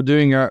way of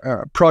doing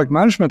a product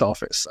management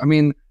office. I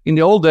mean, in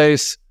the old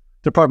days,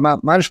 the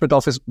product management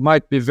office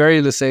might be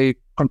very, let's say,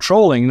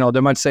 controlling. They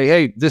might say,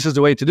 hey, this is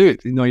the way to do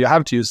it. You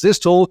have to use this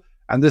tool,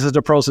 and this is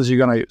the process you're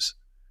going to use.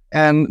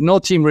 And no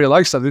team really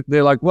likes that.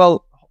 They're like,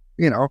 well,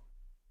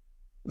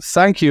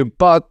 thank you,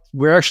 but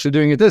we're actually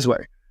doing it this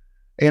way,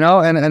 and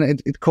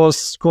it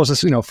causes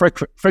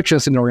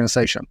frictions in the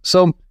organization.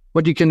 So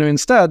what you can do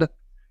instead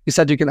is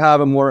that you can have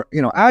a more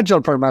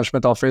agile product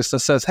management office that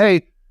says,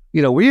 hey,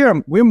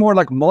 we're more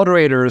like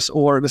moderators,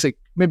 or let's say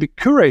maybe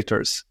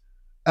curators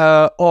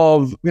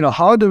of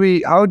how do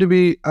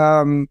we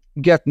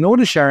get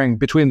notice sharing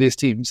between these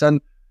teams,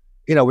 and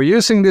we're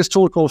using this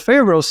tool called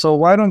Favro, so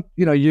why don't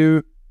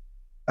you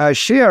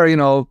share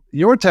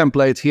your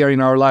template here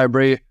in our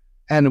library,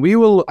 and we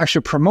will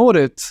actually promote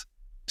it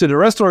to the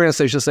rest of the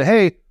organization, say,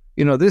 hey,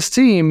 this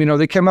team,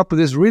 they came up with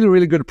this really,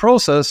 really good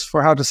process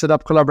for how to set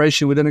up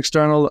collaboration with an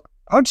external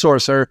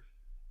outsourcer.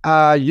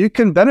 You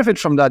can benefit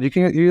from that.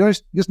 You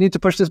just need to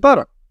push this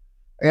button.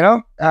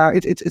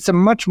 It's a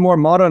much more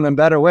modern and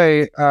better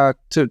way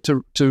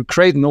to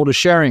create knowledge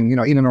sharing,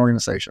 in an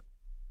organization.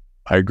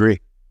 I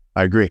agree.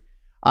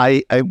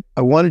 I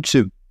wanted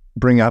to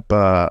bring up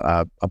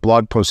a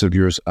blog post of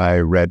yours I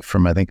read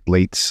from, I think,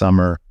 late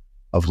summer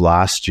of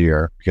last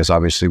year, because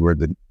obviously we're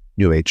the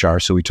new HR,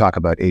 so we talk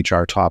about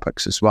HR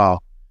topics as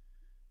well.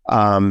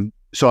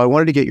 So I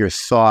wanted to get your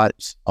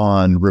thoughts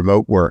on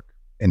remote work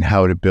and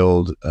how to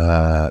build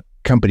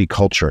company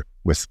culture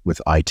with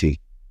IT.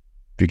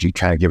 Could you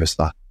kind of give us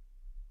the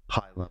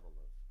high level?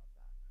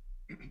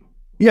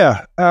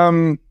 Yeah.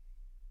 I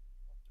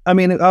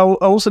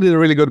also did a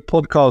really good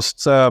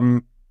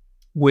podcast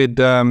with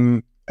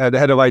the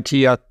head of IT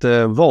at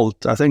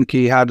Volt. I think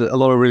he had a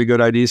lot of really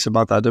good ideas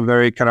about that, a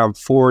very kind of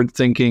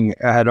forward-thinking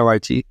head of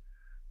IT.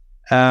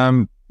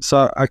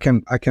 So I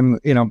can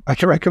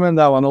recommend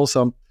that one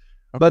also.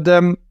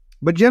 Okay.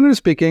 But generally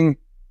speaking,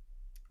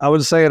 I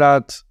would say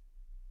that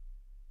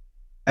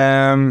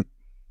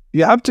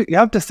you have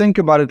to think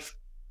about it.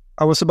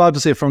 I was about to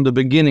say from the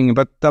beginning,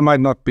 but that might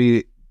not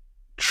be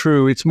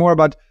true. It's more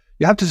about,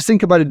 you have to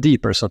think about it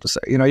deeper, so to say.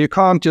 You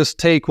can't just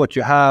take what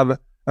you have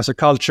as a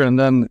culture and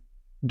then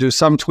do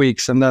some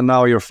tweaks and then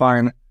now you're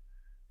fine,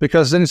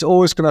 because then it's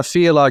always going to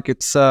feel like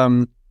it's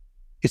a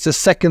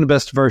second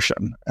best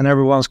version, and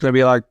everyone's going to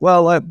be like,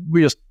 well,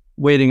 we're just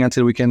waiting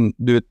until we can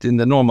do it in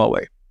the normal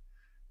way.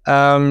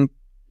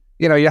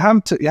 You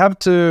have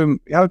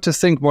to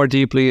think more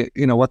deeply.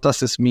 What does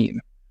this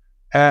mean?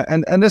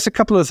 And there's a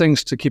couple of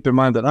things to keep in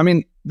mind.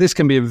 That this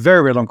can be a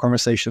very, very long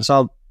conversation.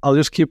 So I'll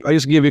just give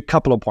you a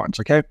couple of points.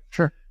 Okay.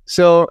 Sure.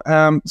 So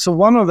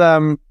one of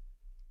them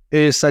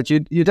is that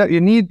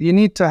you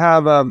need to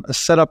have a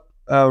setup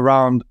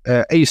around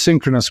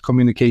asynchronous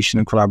communication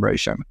and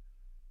collaboration.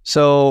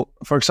 So,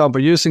 for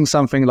example, using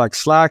something like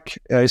Slack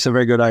is a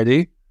very good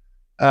idea.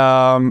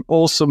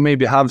 Also,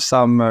 maybe have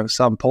some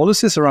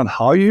policies around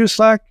how you use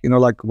Slack.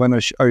 Like when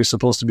are you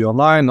supposed to be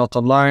online, not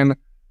online?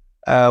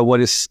 What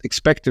is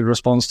expected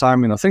response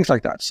time? Things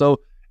like that. So,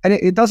 and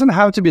it doesn't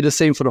have to be the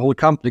same for the whole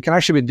company. It can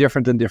actually be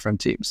different in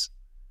different teams.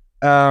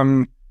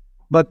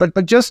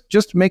 But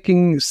just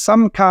making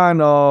some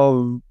kind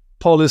of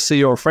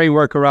policy or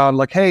framework around,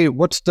 like, hey,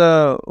 what's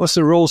the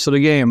rules of the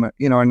game?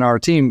 In our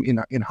team,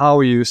 in how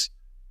we use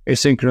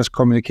asynchronous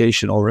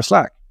communication over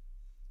Slack.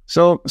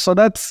 So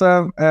that's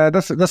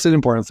an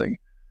important thing.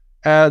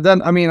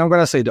 Then I'm going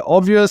to say the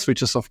obvious,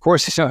 which is of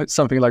course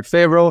something like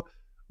Favro.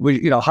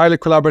 We highly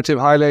collaborative,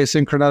 highly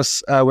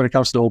asynchronous when it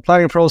comes to the whole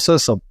planning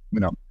process. So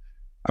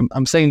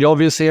I'm saying the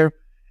obvious here.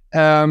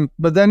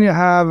 But then you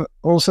have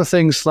also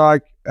things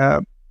like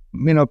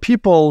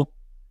people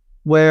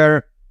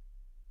where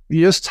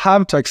you just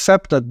have to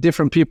accept that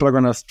different people are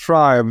going to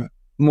thrive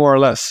more or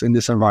less in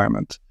this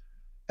environment.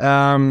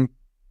 I've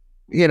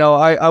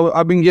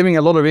been giving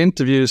a lot of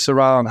interviews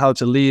around how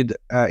to lead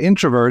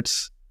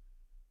introverts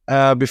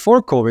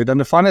before COVID. And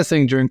the funny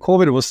thing during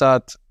COVID was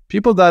that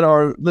people that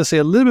are, let's say,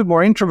 a little bit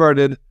more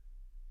introverted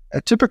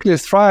typically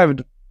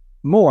thrived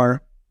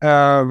more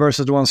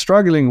versus the ones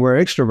struggling were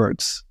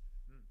extroverts.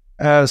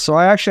 So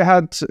I actually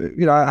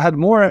had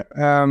more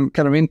kind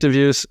of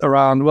interviews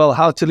around, well,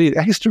 how to lead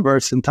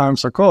extroverts in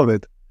times of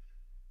COVID.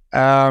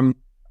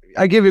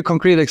 I give you a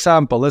concrete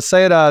example. Let's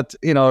say that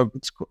you're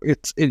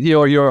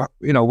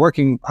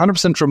working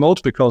 100%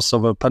 remote because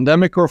of a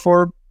pandemic or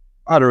for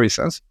other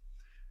reasons,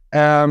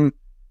 and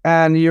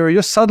you're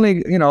just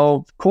suddenly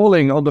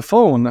calling on the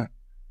phone,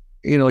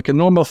 like a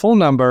normal phone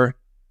number,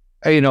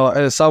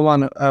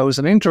 someone who's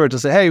an introvert to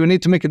say, hey, we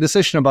need to make a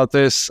decision about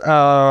this.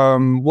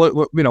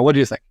 What do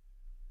you think?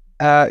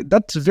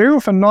 That's very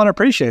often not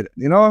appreciated.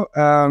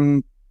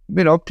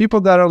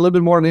 People that are a little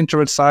bit more on the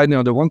introvert side,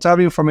 they want to have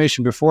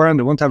information beforehand.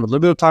 They want to have a little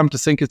bit of time to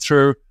think it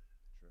through.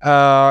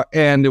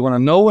 And they want to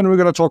know when we're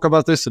going to talk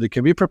about this so they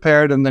can be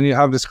prepared. And then you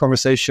have this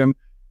conversation.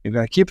 You're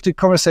going to keep the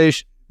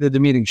conversation, the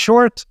meeting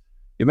short.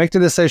 You make the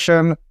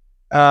decision,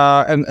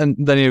 and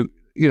then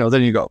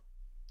you go.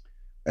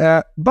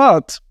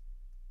 But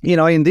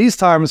in these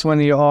times when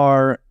you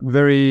are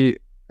very,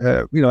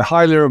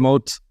 highly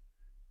remote,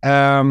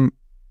 the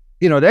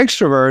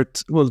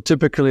extrovert will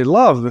typically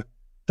love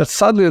that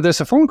suddenly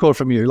there's a phone call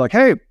from you, like,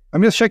 hey,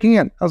 I'm just checking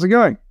in. How's it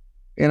going?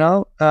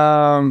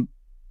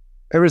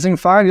 Everything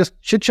fine? Just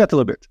chit chat a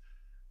little bit,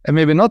 and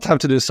maybe not have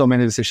to do so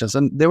many decisions.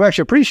 And they will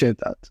actually appreciate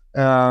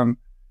that.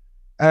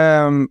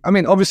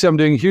 Obviously, I'm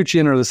doing huge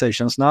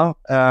generalizations now,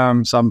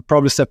 so I'm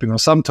probably stepping on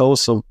some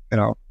toes. So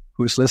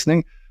who's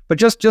listening? But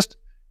just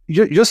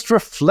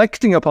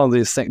reflecting upon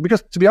these things,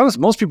 because to be honest,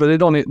 most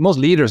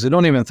leaders, they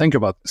don't even think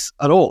about this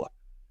at all.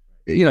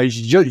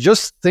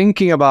 Just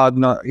thinking about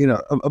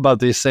about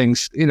these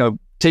things,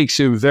 takes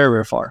you very,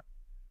 very far.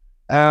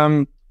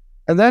 And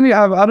then you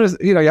have others.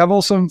 You have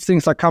also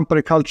things like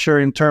company culture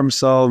in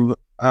terms of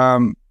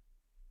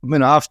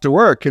after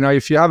work.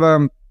 If you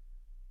have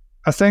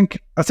I think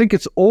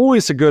it's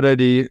always a good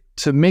idea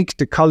to make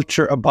the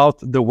culture about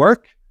the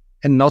work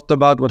and not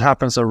about what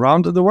happens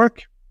around the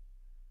work.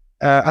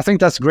 I think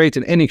that's great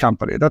in any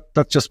company.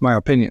 That's just my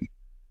opinion.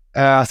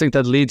 I think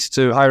that leads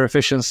to higher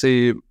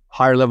efficiency,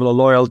 higher level of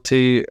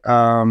loyalty,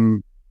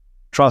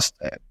 trust,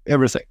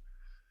 everything.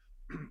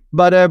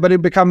 But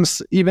it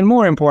becomes even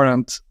more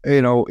important,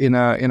 in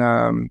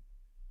a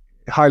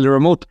highly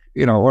remote,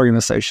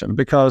 organization,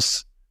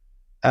 because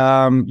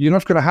you're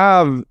not going to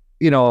have,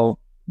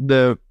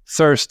 the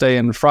Thursday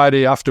and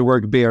Friday after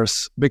work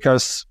beers,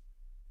 because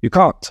you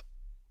can't.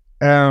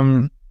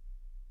 And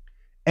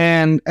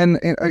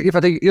if I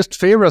take just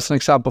Favro as an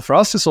example, for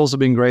us, it's also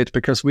been great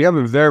because we have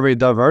a very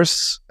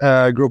diverse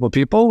group of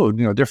people,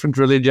 different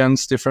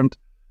religions, different.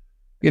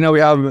 We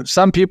have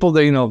some people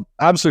that,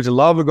 absolutely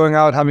love going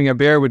out, having a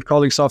beer with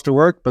colleagues after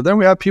work. But then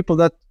we have people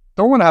that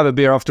don't want to have a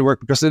beer after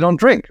work because they don't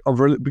drink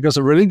because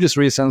of religious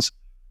reasons,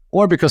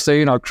 or because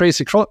they,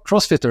 crazy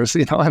CrossFitters,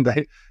 and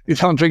they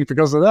don't drink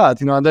because of that,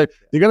 and they're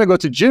going to go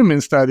to gym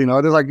instead, they're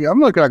like, I'm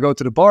not going to go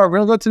to the bar, we're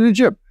going to go to the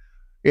gym,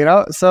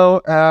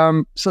 So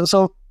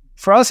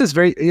for us, it's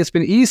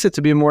been easy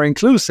to be more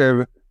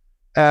inclusive,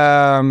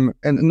 and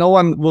no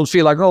one will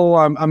feel like, oh,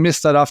 I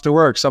missed that after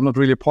work, so I'm not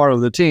really part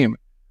of the team.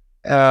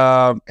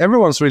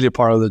 Everyone's really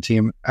part of the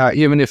team,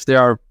 even if they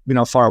are,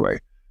 far away.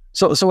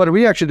 So what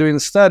we actually do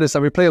instead is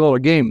that we play a lot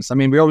of games. I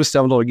mean, we obviously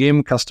have a lot of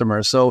game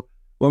customers. So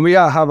when we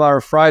have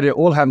our Friday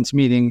all hands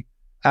meeting,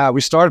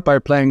 we start by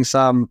playing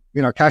some,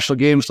 casual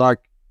games like,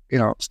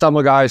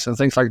 Stumble Guys and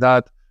things like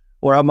that,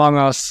 or Among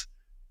Us,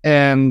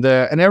 and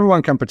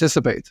everyone can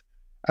participate.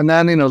 And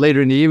then,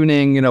 later in the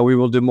evening, we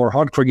will do more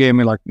hardcore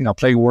gaming, like,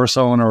 playing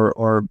Warzone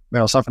or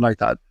something like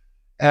that.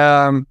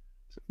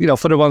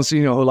 For the ones,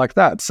 who like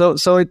that. So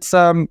it's, it's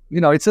a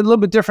little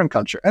bit different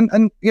culture.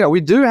 And we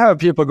do have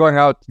people going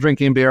out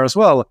drinking beer as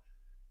well.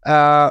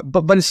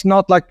 But it's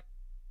not like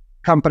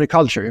company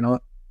culture,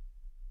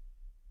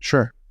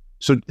 Sure.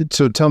 So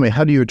tell me,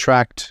 how do you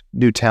attract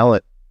new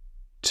talent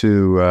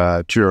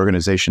to your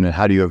organization, and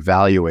how do you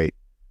evaluate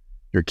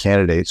your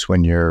candidates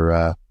when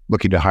you're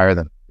looking to hire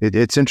them?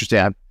 It's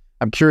interesting.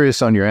 I'm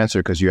curious on your answer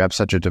because you have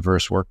such a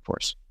diverse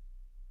workforce.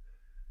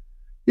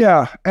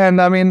 Yeah, and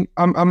I mean,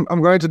 I'm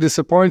going to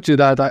disappoint you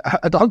that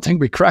I don't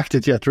think we cracked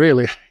it yet.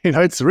 Really,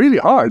 it's really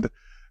hard.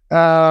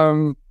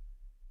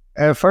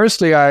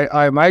 Firstly,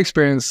 my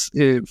experience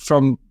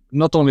from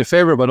not only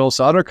Favro but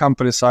also other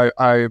companies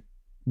I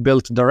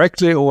built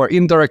directly or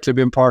indirectly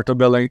been part of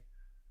building.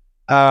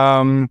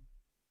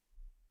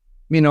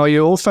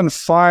 You often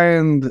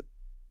find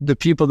the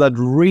people that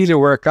really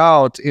work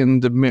out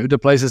in the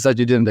places that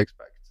you didn't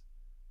expect,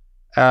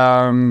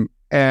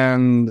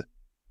 and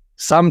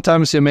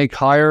sometimes you make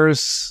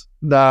hires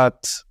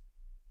that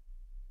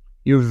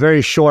you're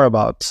very sure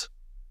about.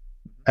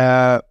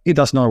 It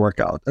does not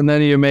work out. And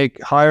then you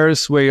make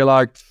hires where you're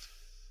like,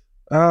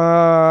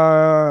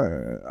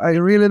 I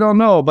really don't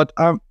know, but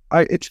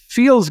it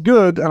feels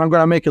good and I'm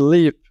going to make a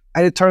leap.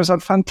 And it turns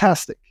out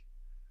fantastic.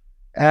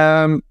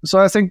 So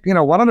I think,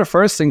 one of the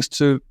first things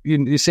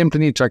you simply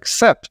need to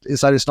accept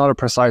is that it's not a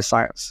precise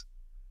science.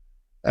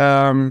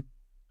 I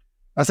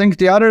think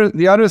the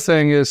other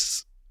thing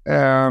is,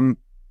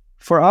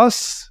 for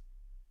us,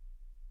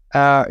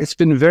 it's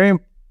been very,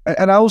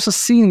 and I also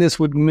seen this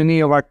with many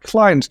of our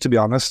clients, to be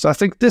honest. I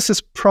think this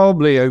is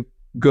probably a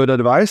good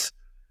advice.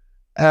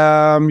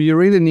 You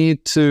really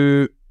need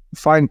to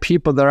find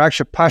people that are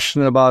actually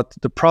passionate about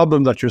the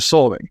problem that you're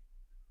solving.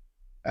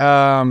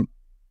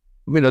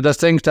 They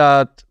think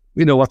that,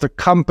 what the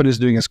company is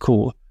doing is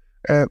cool.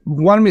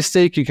 One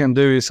mistake you can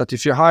do is that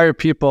if you hire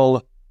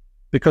people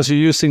because you're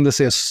using, let's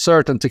say, a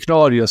certain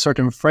technology, a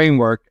certain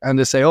framework, and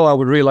they say, oh, I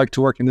would really like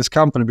to work in this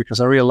company because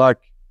I really like,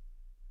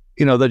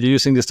 that you're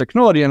using this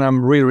technology and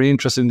I'm really, really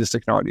interested in this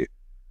technology.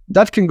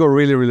 That can go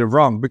really, really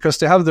wrong because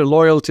they have their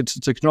loyalty to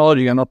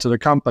technology and not to the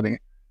company.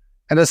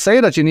 And they say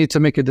that you need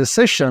to make a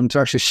decision to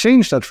actually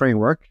change that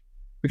framework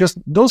because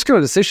those kind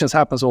of decisions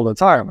happens all the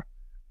time.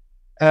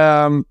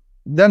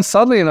 Then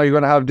suddenly, you're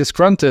going to have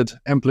disgruntled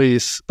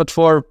employees, but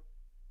for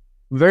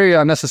very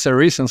unnecessary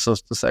reasons, so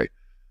to say.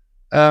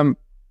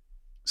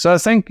 So I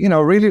think,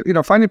 really,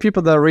 finding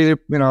people that are really,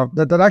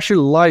 that actually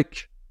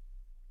like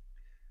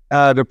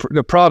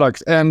the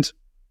product, and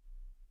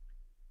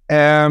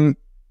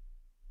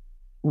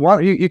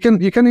what you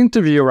can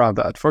interview around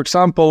that. For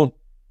example,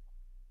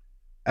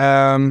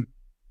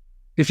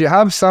 if you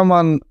have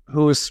someone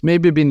who's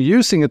maybe been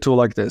using a tool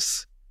like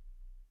this,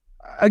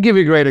 I'll give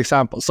you a great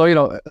example. So,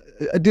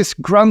 a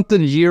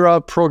disgruntled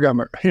Jira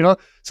programmer,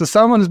 so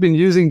someone has been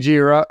using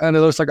Jira and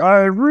it looks like,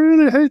 I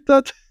really hate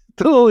that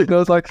tool.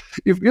 It's like,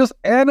 if just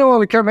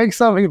anyone can make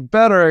something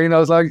better,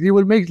 it's like, you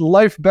would make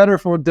life better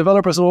for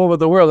developers all over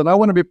the world. And I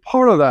want to be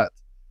part of that.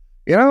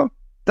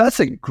 That's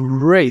a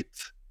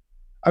great.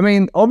 I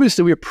mean,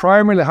 obviously we're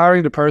primarily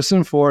hiring the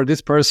person for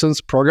this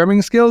person's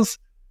programming skills.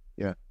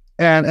 Yeah.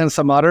 And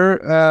some other,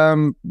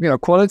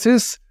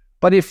 qualities.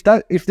 But if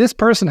this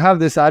person have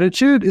this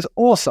attitude, it's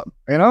awesome,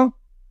 because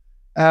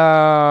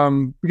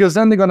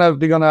then they're gonna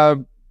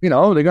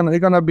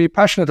be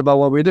passionate about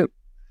what we do.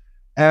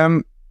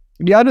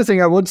 The other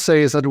thing I would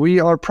say is that we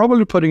are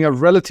probably putting a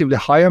relatively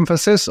high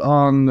emphasis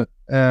on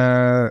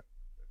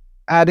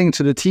adding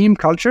to the team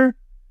culture.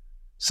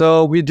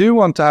 So we do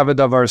want to have a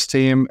diverse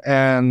team,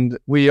 and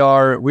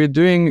we're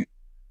doing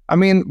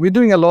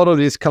a lot of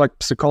these kind of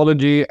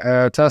psychology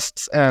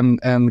tests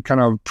and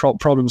kind of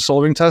problem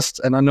solving tests.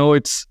 And I know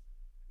it's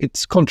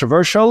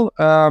controversial.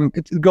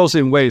 It goes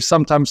in ways.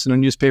 Sometimes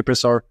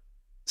newspapers are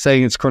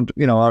saying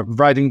are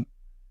writing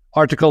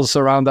articles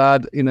around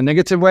that in a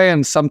negative way,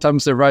 and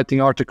sometimes they're writing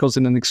articles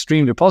in an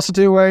extremely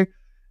positive way.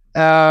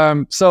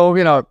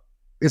 So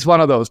it's one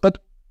of those. But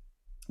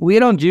we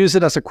don't use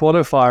it as a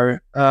qualifier.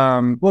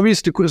 We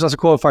used to use it as a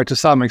qualifier to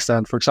some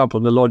extent, for example,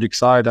 on the logic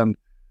side, and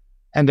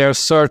there are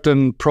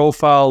certain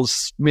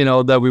profiles,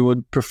 that we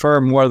would prefer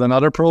more than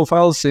other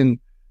profiles and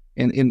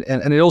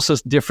it also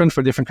is different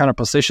for different kind of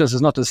positions.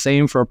 It's not the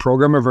same for a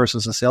programmer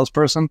versus a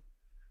salesperson,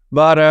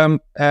 but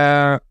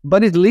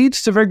it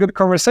leads to very good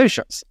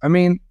conversations.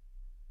 I'm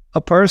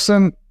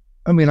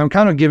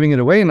kind of giving it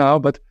away now,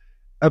 but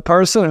a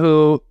person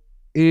who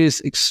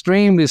is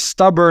extremely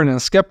stubborn and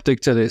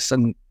skeptic to this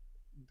and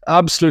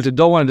absolutely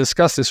don't want to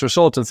discuss this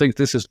result and think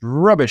this is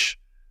rubbish,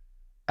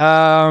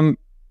 that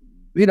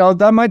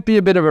might be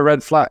a bit of a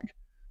red flag,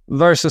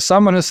 versus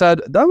someone who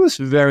said, that was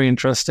very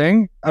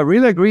interesting, I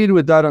really agreed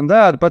with that and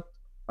that, but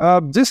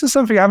this is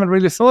something I haven't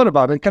really thought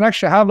about, and can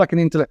actually have like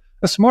a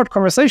smart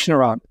conversation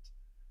around it.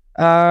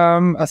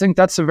 I think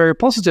that's a very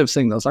positive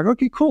signal. It's like,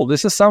 okay, cool,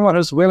 this is someone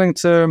who's willing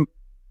to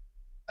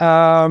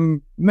be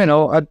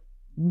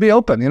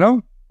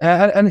open,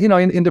 And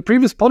in the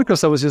previous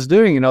podcast I was just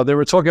doing, they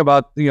were talking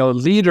about,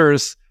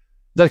 leaders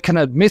that can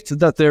admit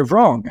that they're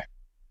wrong,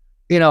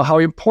 how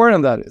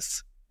important that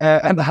is,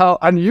 and how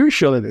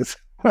unusual it is,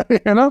 I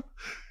think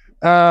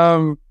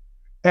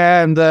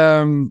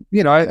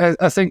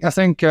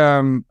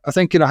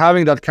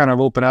having that kind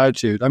of open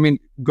attitude,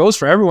 goes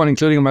for everyone,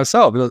 including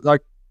myself.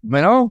 Like,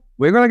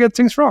 we're gonna get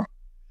things wrong,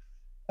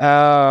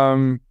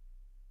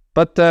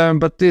 but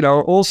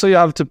also you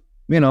have to,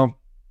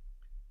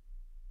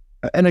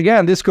 and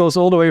again, this goes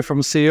all the way from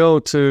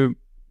CEO to,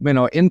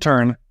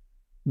 intern,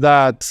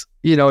 that,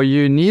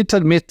 you need to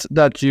admit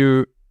that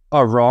you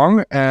are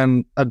wrong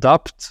and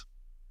adapt,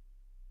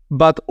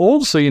 but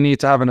also you need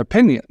to have an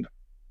opinion,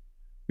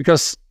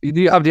 because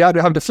you have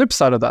the flip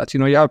side of that.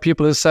 You have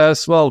people who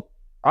says, well,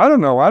 I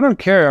don't know, I don't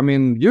care,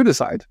 you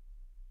decide.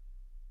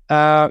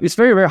 It's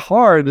very, very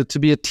hard to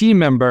be a team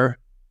member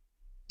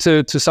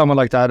to someone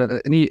like that,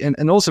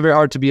 and also very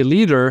hard to be a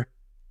leader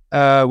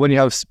when you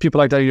have people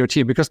like that in your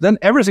team, because then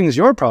everything is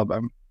your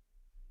problem.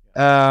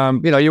 In a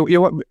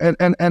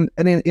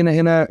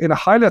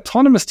highly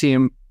autonomous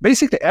team,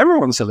 basically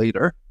everyone's a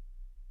leader.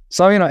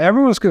 So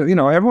everyone's good.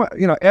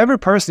 Every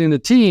person in the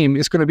team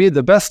is going to be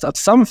the best at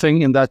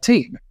something in that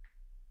team.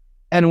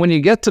 And when you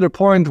get to the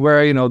point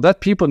where that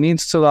people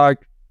needs to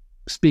like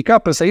speak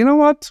up and say, you know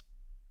what,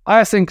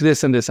 I think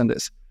this and this and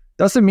this,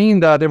 doesn't mean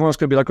that everyone's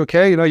going to be like,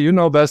 okay, you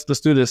know best, let's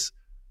do this.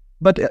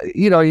 But,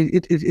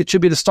 it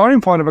should be the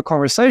starting point of a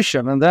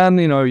conversation. And then,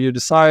 you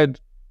decide,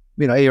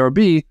 A or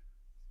B.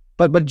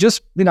 But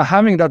just,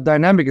 having that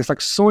dynamic is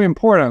like so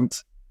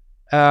important.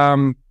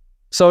 So,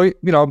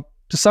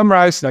 to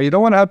summarize, you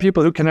don't want to have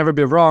people who can never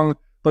be wrong,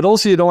 but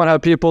also you don't want to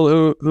have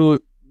people who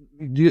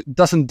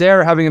doesn't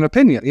dare having an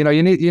opinion.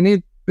 You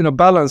need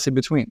balance in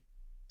between.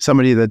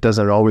 Somebody that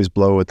doesn't always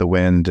blow with the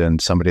wind, and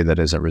somebody that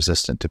isn't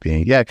resistant to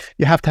being, you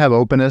have to have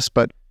openness,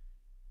 but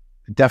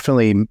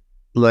definitely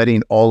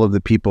letting all of the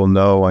people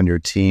know on your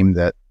team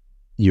that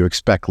you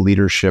expect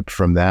leadership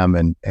from them,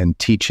 and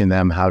teaching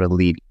them how to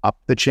lead up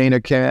the chain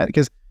of command,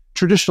 because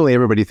traditionally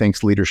everybody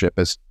thinks leadership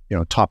is,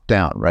 top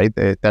down, right?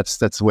 That's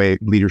the way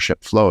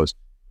leadership flows.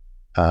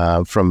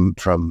 From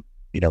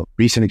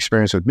recent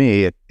experience with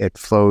me, it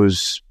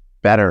flows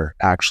better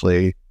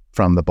actually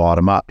from the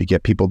bottom up. You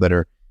get people that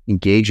are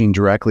engaging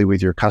directly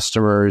with your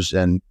customers,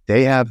 and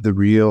they have the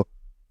real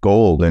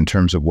gold in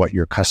terms of what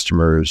your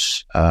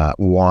customers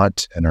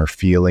want and are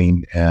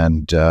feeling.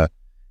 And as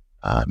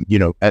a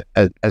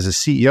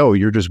CEO,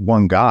 you're just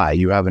one guy.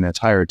 You have an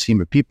entire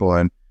team of people,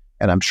 and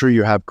I'm sure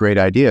you have great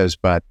ideas,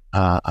 but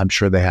I'm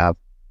sure they have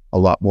a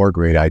lot more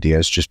great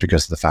ideas, just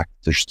because of the fact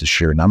that there's the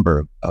sheer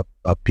number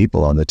of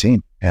people on the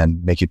team,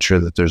 and making sure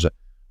that there's a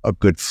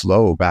good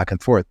flow back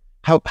and forth.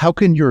 How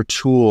can your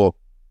tool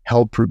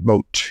help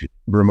remote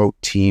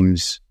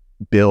teams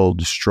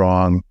build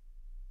strong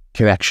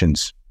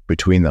connections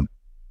between them?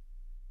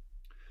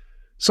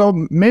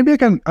 So maybe I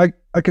can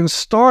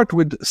start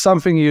with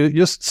something you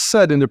just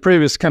said in the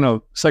previous kind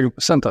of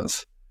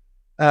sentence,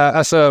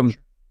 as a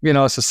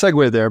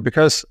segue there,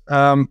 because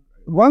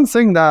one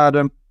thing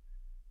that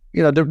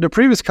the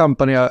previous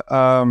company I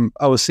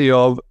was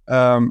CEO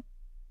of,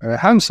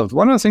 Handsoft,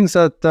 one of the things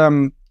that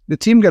the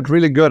team got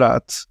really good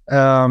at,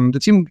 the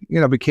team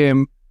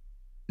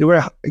they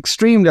were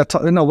extremely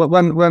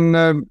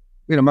when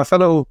my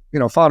fellow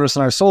founders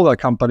and I sold that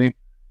company.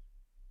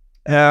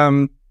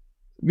 The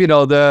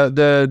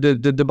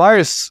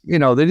buyers, they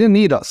didn't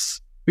need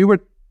us. We were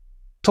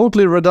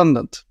totally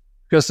redundant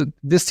because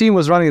this team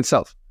was running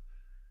itself.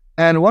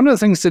 And one of the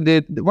things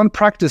one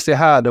practice they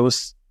had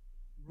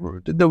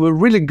they were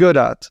really good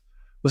at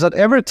was that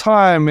every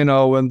time,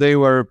 when they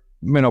were,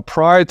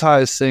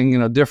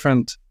 prioritizing,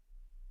 different,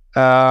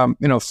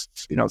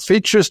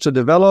 features to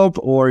develop,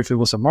 or if it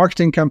was a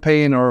marketing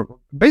campaign or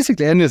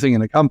basically anything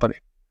in a company.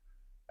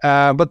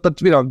 But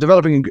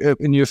developing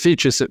new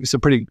features is a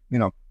pretty,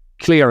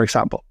 clear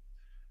example.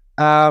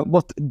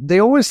 What they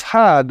always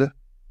had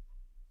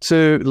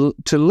to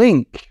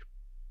link,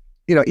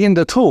 in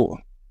the tool,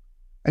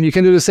 and you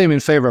can do the same in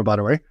Favro, by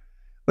the way,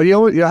 but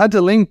you had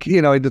to link,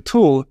 in the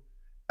tool,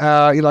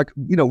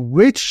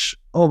 which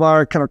of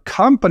our kind of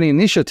company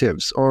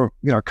initiatives or,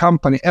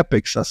 company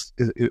epics, as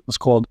it was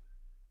called,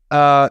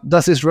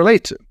 does this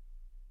relate to?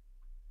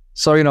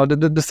 So,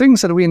 the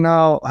things that we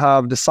now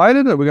have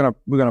decided that we're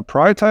gonna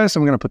prioritize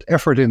and we're gonna put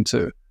effort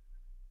into,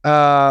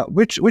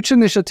 which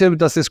initiative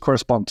does this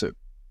correspond to?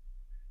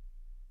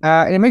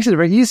 And it makes it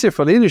very easy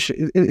for leadership.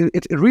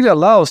 It really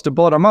allows the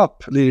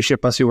bottom-up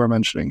leadership, as you were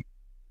mentioning,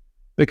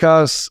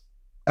 because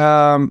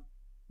the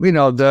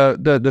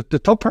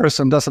top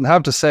person doesn't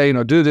have to say,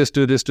 do this,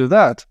 do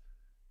that,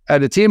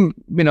 and the team,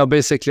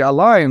 basically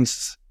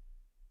aligns.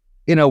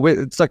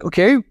 It's like,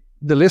 okay,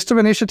 the list of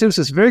initiatives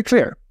is very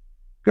clear,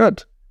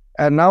 good,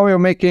 and now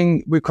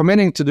we're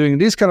committing to doing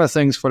these kind of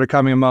things for the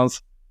coming month,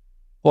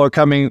 or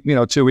coming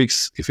 2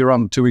 weeks if you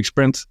run 2 week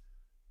sprints,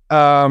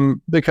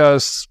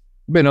 because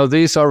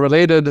these are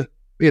related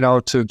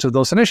to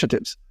those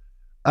initiatives,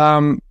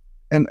 and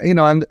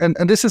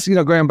this is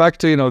going back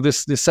to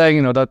this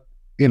saying that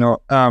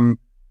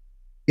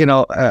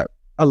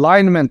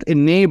alignment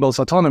enables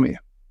autonomy.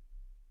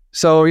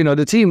 So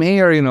the team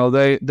here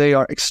they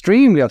are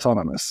extremely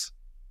autonomous,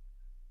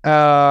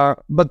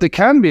 but they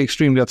can be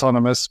extremely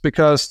autonomous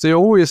because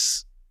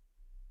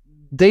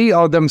they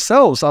are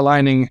themselves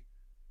aligning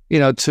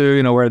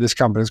to where this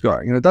company is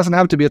going. It doesn't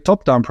have to be a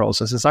top-down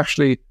process. It's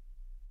actually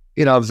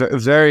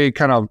very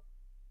kind of,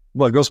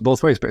 well, it goes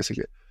both ways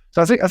basically.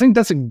 So I think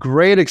that's a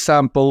great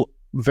example,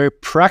 very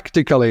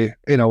practically,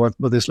 what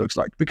this looks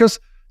like. Because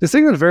the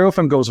thing that very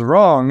often goes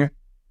wrong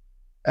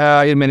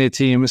in many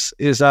teams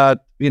is that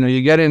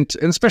you get into,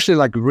 and especially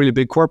like really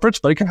big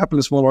corporates, but it can happen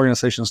in small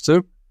organizations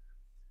too,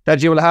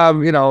 that you will have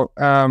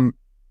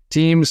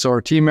teams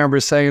or team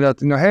members saying that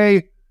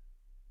hey,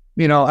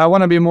 I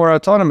want to be more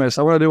autonomous.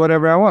 I want to do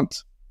whatever I want.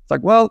 It's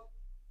like, well,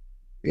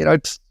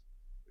 it's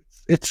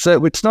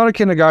not a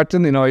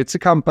kindergarten. It's a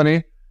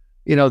company.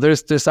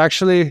 There's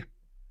actually,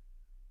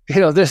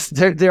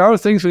 there are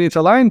things we need to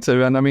align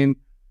to. And I mean,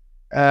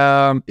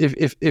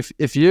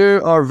 if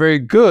you are very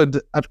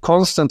good at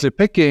constantly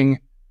picking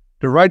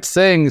the right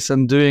things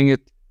and doing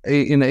it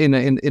in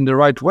the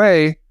right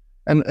way,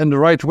 and the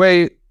right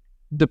way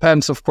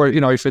depends, of course,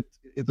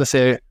 let's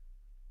say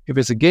if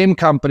it's a game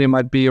company, it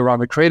might be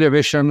around a creative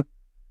vision.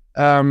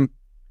 That's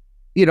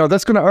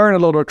going to earn a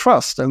lot of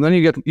trust, and then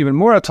you get even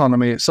more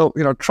autonomy. So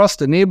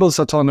trust enables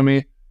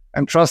autonomy,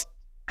 and trust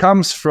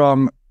comes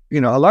from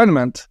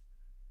alignment.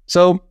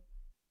 So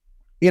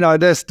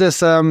there's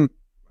this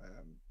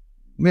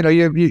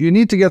you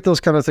need to get those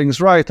kind of things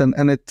right,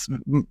 and it's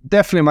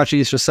definitely much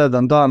easier said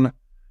than done.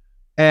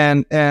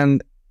 And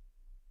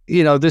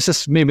this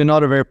is maybe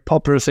not a very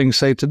popular thing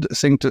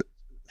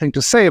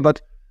to say,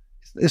 but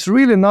it's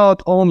really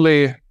not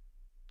only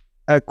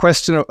a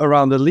question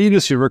around the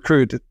leaders you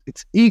recruit.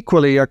 It's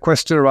equally a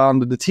question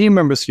around the team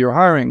members you're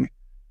hiring,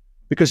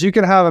 because you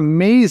can have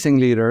amazing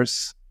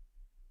leaders,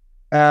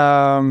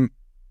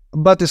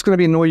 but it's going to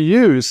be no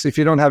use if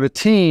you don't have a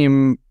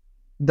team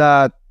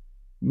that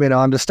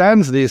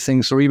understands these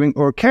things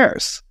or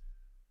cares.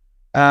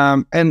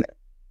 And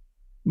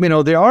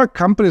there are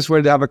companies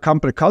where they have a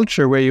company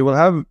culture where you will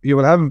have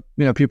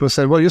people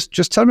say, well,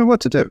 just tell me what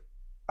to do.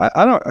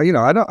 I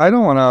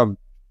don't want to.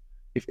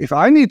 If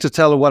I need to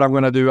tell what I'm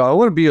going to do, I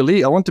want to be a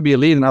lead. I want to be a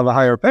lead and have a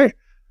higher pay,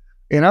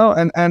 and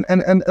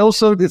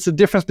also it's a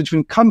difference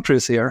between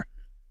countries here.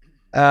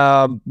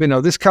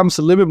 This comes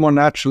a little bit more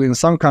naturally in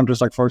some countries,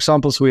 like for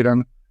example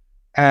Sweden,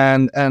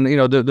 and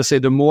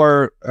the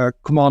more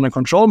command and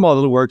control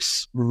model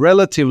works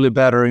relatively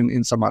better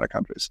in some other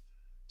countries.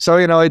 So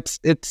it's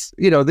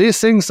these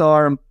things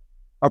are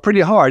pretty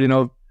hard.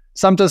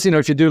 Sometimes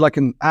if you do like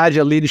an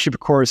agile leadership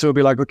course, it will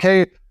be like,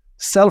 okay,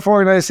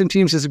 self-organizing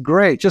teams is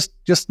great. Just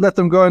let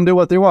them go and do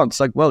what they want.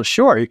 It's like, well,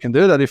 sure, you can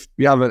do that if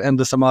you have an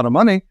endless amount of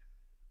money,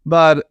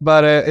 but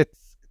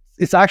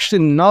it's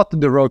actually not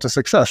the road to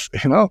success.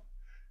 It's a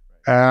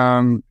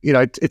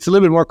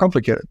little bit more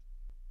complicated.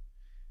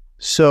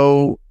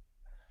 So,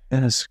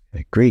 that's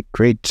great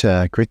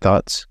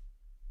thoughts.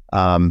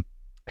 I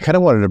kind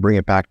of wanted to bring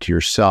it back to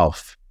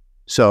yourself.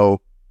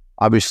 So,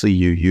 obviously,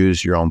 you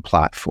use your own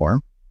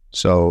platform.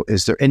 So,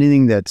 is there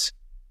anything that's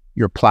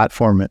your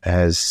platform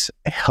has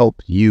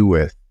helped you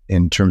with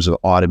in terms of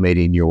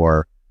automating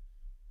your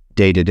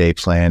day-to-day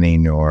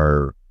planning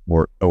or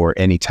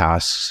any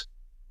tasks?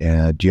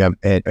 Do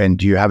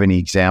you have any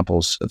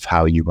examples of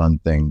how you run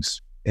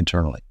things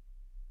internally?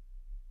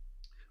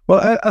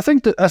 Well, I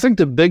think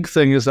the big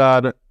thing is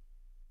that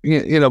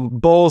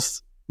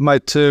both my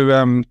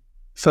two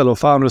fellow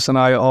founders and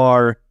I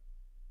are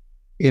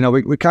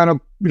we kind of,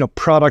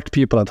 product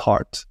people at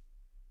heart.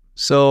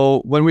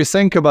 So when we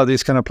think about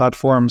these kind of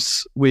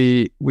platforms,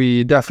 we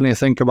definitely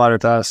think about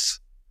it as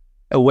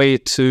a way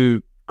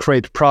to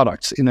create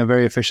products in a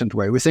very efficient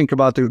way. We think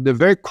about the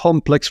very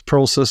complex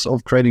process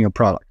of creating a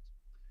product.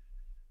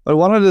 But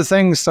one of the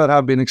things that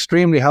have been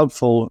extremely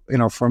helpful,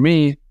 for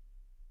me,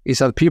 is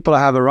that people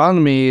I have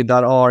around me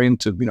that are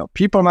into,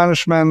 people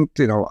management,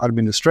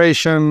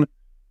 administration,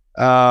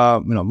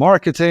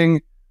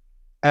 marketing,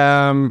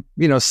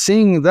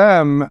 seeing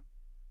them,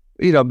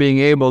 being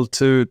able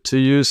to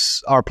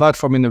use our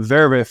platform in a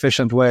very, very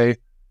efficient way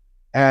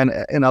and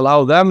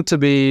allow them to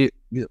be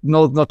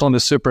not only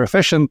super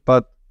efficient,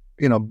 but,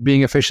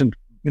 being efficient,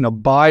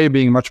 by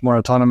being much more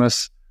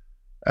autonomous.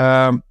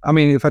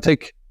 If I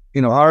take,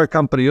 our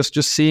company,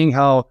 just seeing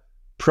how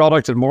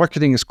product and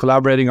marketing is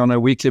collaborating on a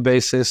weekly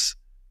basis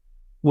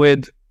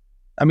with,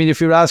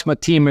 if you ask my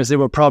teammates, they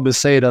will probably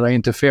say that I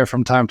interfere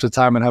from time to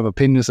time and have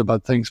opinions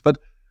about things. But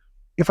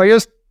if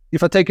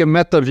I take a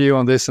meta view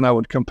on this and I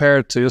would compare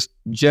it to just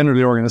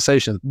generally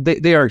organizations,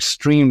 they are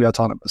extremely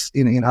autonomous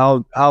in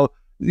how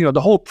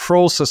the whole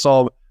process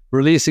of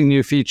releasing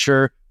new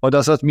feature. What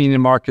does that mean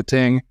in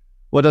marketing?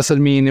 What does it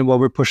mean in what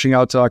we're pushing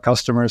out to our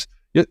customers?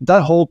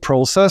 That whole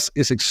process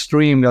is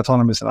extremely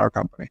autonomous in our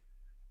company.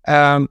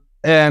 And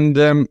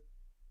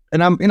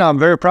I'm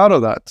very proud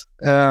of that.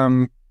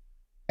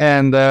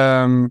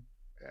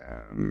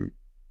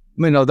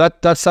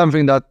 That's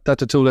something that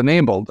the tool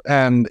enabled,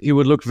 and it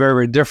would look very,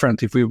 very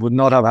different if we would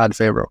not have had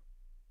Favro.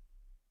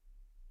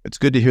 It's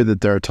good to hear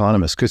that they're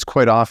autonomous, because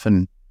quite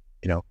often,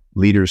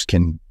 leaders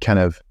can kind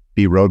of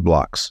be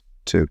roadblocks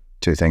to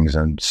things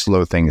and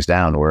slow things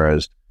down.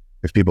 Whereas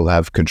if people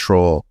have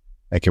control,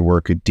 they can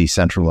work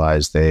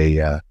decentralized,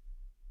 the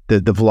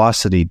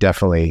velocity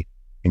definitely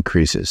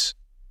increases,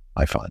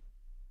 I find.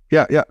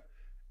 Yeah.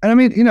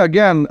 And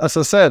again, as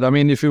I said,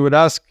 if you would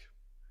ask,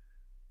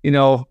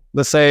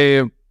 let's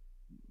say,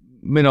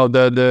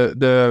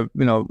 the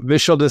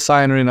visual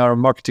designer in our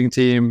marketing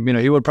team,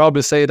 he would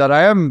probably say that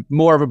I am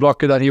more of a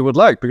blocker than he would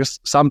like, because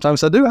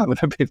sometimes I do have an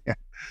opinion.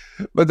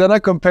 But then I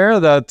compare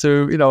that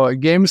to, a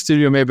game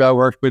studio maybe I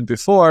worked with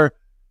before,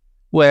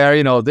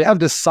 where, they have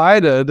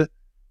decided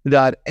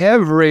that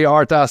every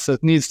art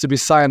asset needs to be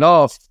signed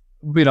off,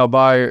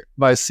 by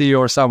CEO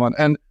or someone.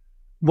 And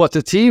what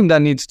the team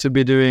then needs to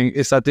be doing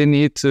is that they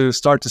need to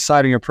start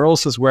deciding a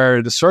process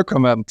where to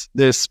circumvent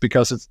this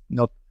because it's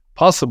not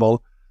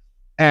possible.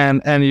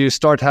 And you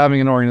start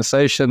having an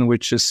organization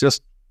which is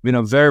just,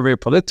 very, very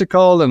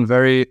political and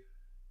very,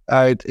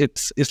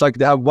 it's like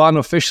they have one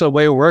official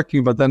way of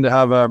working, but then they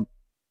have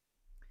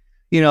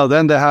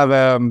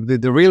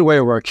the real way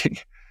of working.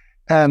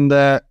 And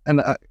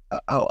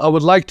I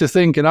would like to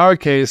think in our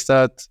case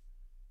that,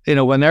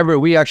 whenever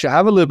we actually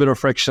have a little bit of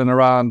friction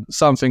around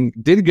something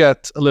did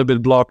get a little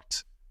bit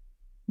blocked,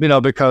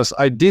 because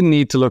I didn't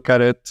need to look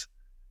at it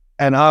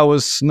and I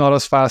was not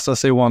as fast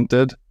as they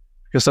wanted,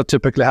 because that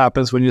typically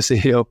happens when you're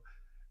CEO.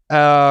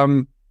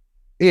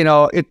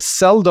 It's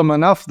seldom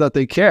enough that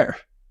they care.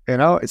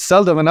 It's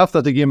seldom enough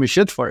that they give me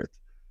shit for it.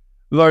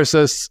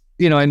 Versus,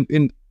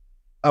 in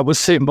I would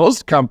say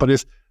most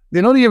companies,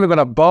 they're not even going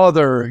to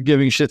bother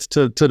giving shit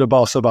to the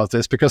boss about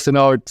this, because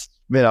it's,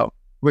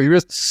 we're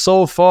just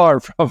so far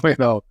from,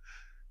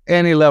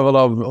 any level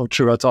of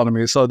true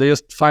autonomy. So they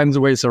just find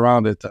ways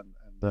around it.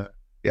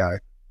 And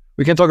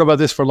we can talk about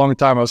this for a long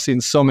time. I've seen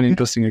so many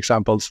interesting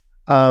examples.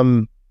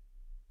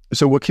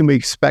 So what can we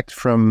expect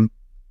from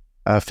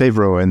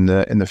Favro in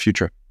the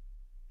future?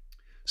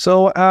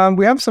 So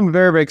we have some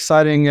very, very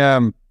exciting,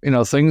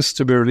 things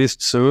to be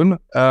released soon.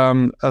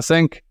 I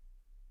think,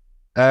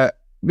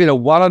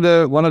 one of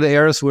the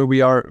areas where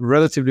we are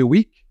relatively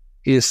weak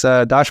is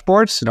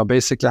dashboards,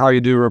 basically how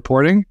you do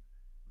reporting.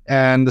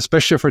 And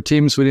especially for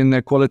teams within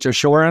the quality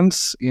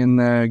assurance in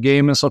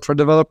game and software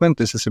development,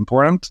 this is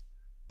important,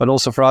 but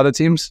also for other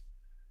teams.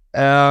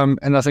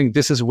 And I think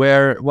this is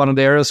one of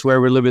the areas where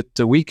we're a little bit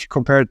weak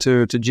compared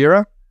to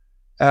Jira.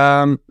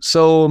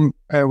 So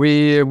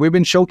we've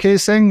been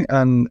showcasing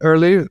an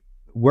early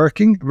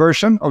working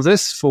version of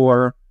this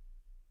for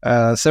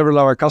several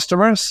of our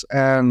customers.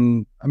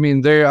 And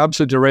they're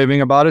absolutely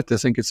raving about it. They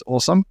think it's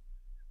awesome.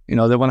 They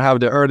want to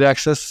have the early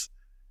access.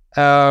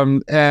 I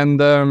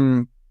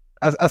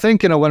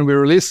think, when we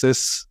release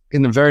this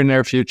in the very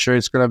near future,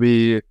 it's going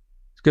to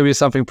be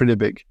something pretty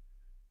big.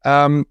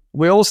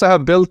 We also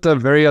have built a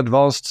very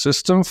advanced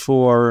system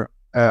for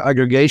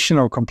aggregation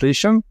or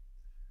completion.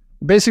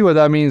 Basically what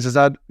that means is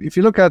that if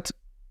you look at,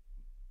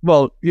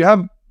 you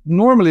have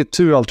normally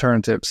two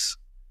alternatives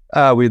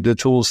with the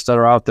tools that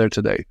are out there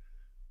today.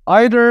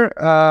 Either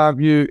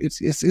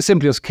it's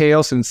simply just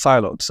chaos and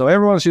siloed. So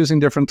everyone's using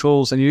different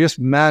tools and you just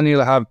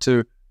manually have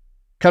to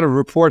kind of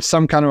report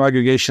some kind of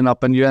aggregation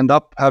up, and you end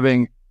up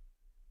having,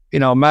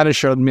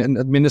 manager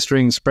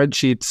administering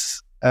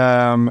spreadsheets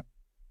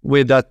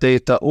with that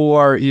data,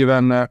 or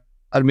even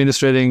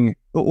administrating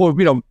or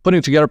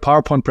putting together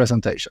PowerPoint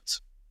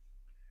presentations.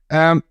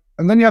 And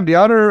then you have the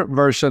other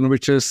version,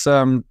 which is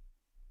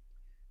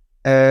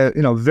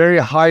very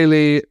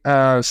highly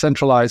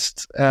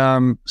centralized.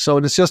 So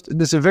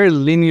there's a very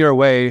linear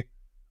way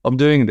of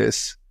doing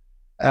this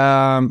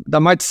that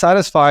might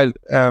satisfy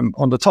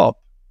on the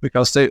top,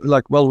 because they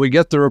we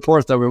get the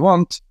report that we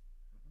want,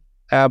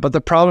 but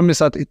the problem is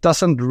that it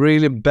doesn't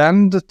really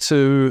bend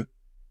to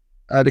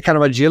the kind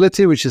of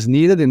agility which is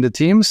needed in the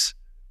teams.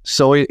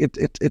 So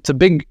it's a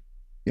big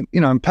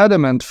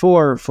impediment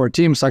for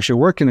teams to actually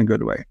work in a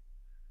good way.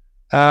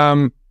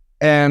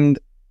 And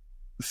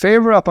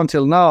Favro up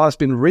until now has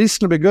been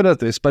reasonably good at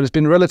this, but it's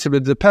been relatively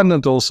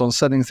dependent also on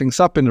setting things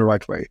up in the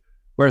right way,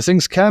 where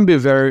things can be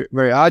very,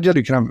 very agile.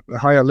 You can have a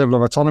higher level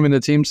of autonomy in the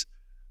teams,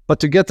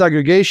 but to get the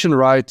aggregation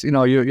right,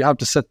 you have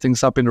to set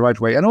things up in the right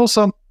way. And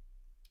also,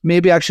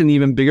 maybe actually an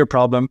even bigger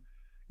problem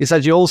is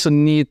that you also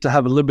need to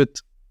have a little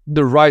bit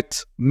the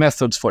right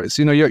methods for this.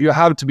 You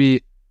have to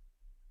be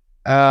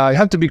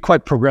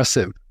quite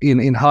progressive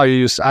in how you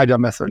use agile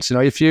methods.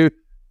 If you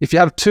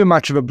have too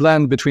much of a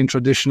blend between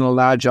traditional and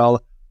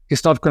agile,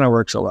 it's not going to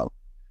work so well.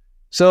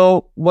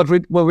 So what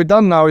we've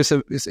done now is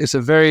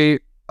a very,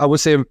 I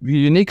would say, a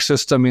unique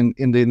system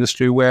in the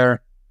industry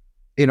where,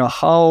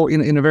 how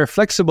in a very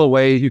flexible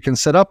way you can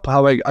set up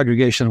how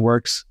aggregation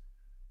works.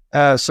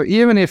 So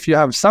even if you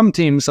have some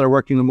teams that are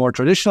working in a more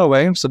traditional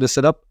way, so they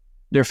set up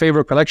their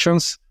favorite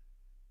collections,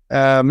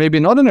 maybe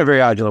not in a very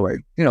agile way.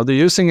 They're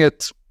using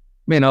it,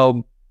 in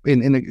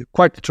a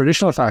quite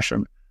traditional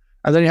fashion.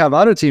 And then you have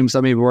other teams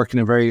that maybe work in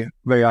a very,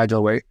 very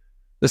agile way.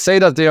 They say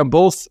that they are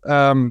both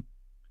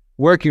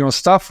working on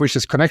stuff which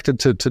is connected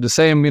to the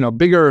same,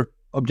 bigger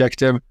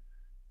objective.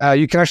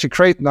 You can actually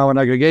create now an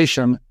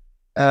aggregation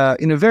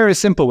in a very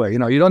simple way.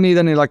 You don't need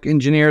any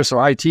engineers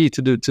or IT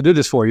to do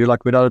this for you,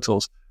 like with other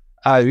tools.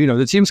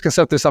 The teams can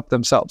set this up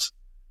themselves.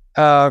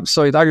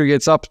 So it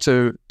aggregates up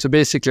to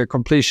basically a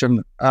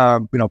completion,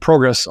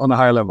 progress on a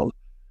higher level.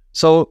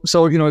 So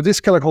this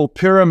kind of whole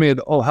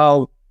pyramid of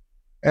how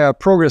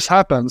progress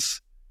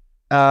happens.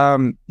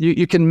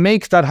 You can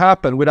make that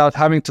happen without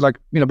having to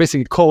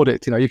basically code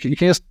it. You can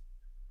just,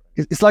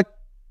 it's like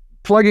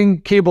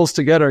plugging cables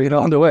together,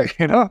 on the way,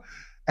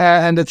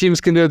 and the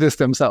teams can do this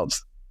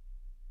themselves.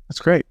 That's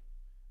great.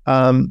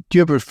 Do you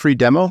have a free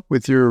demo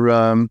with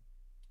your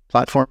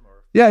platform?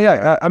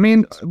 Yeah. I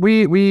mean,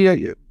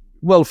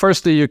 well,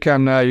 firstly, you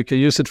can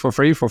use it for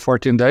free for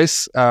 14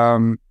 days.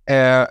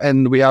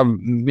 And we have,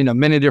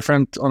 many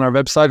different on our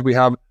website. We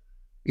have,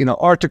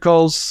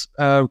 articles,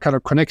 kind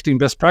of connecting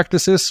best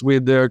practices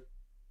with the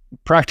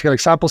practical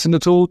examples in the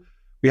tool.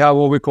 We have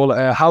what we call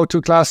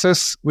how-to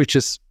classes, which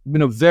is,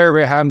 very,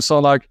 very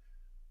hands-on.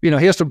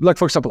 Here's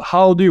for example,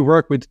 how do you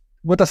work with,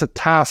 what does a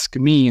task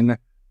mean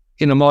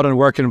in a modern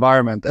work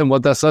environment? And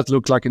what does that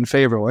look like in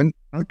Favro? And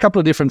a couple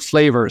of different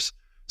flavors.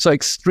 So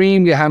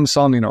extremely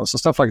hands-on, so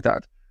stuff like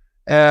that.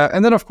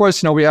 And then, of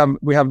course, we have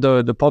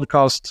the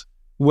podcast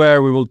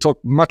where we will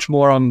talk much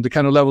more on the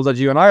kind of level that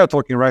you and I are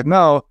talking right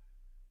now,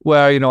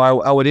 where,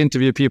 I would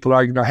interview people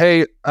like,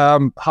 hey,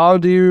 how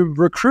do you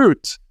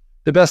recruit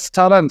the best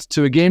talent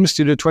to a game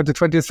studio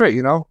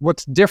 2023?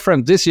 What's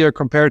different this year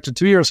compared to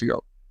 2 years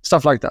ago?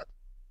 Stuff like that.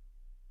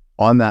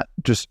 On that,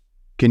 just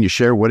can you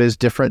share what is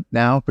different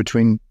now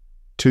between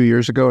 2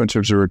 years ago in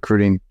terms of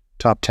recruiting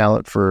top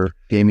talent for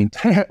gaming?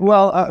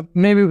 Well,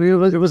 maybe it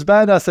was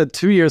bad I said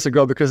 2 years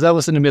ago, because that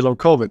was in the middle of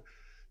COVID.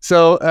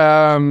 So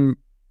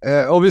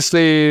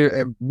obviously,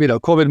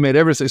 COVID made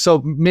everything.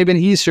 So maybe an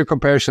easier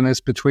comparison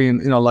is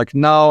between,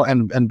 now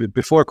and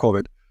before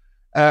COVID.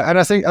 And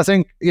I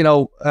think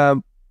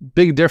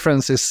big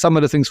difference is some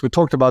of the things we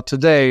talked about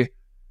today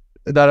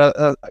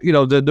that,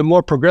 the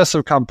more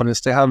progressive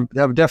companies, they have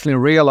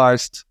definitely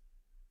realized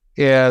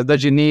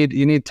that you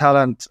need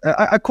talent.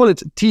 I call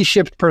it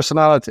T-shaped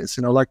personalities,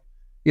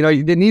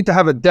 they need to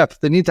have a depth.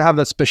 They need to have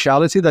that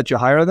speciality that you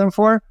hire them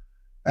for.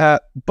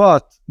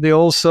 But they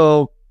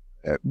also,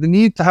 they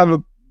need to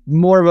have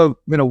more of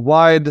a,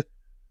 wide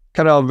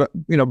kind of,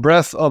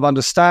 breadth of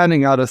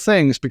understanding out of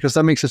things, because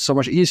that makes it so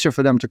much easier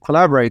for them to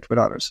collaborate with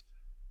others.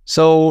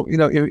 So,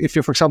 if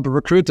you, for example,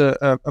 recruit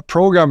a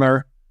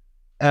programmer,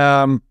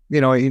 in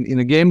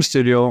a game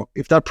studio,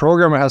 if that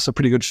programmer has a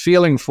pretty good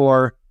feeling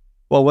for,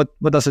 well,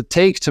 what does it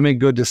take to make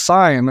good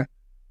design?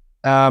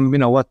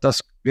 What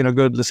does,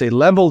 good, let's say,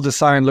 level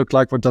design look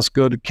like? What does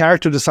good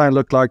character design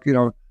look like?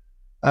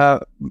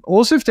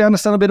 Also, if they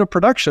understand a bit of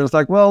production, it's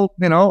like, well,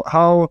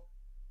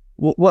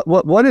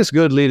 what is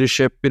good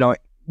leadership,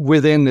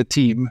 within the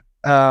team?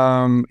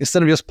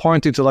 Instead of just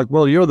pointing to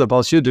well, you're the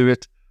boss, you do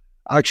it.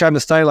 I actually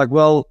understand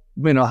well,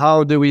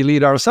 how do we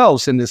lead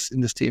ourselves in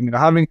this team?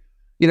 Having,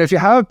 if you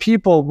have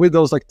people with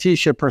those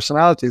T-shaped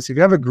personalities, if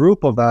you have a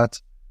group of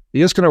that,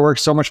 you're just going to work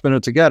so much better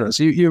together.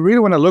 So you really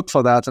want to look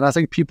for that. And I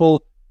think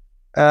people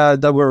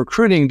that were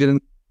recruiting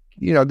didn't,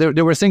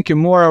 they were thinking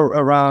more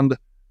around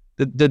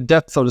the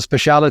depth of the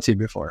speciality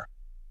before.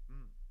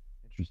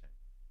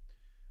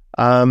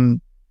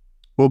 Interesting.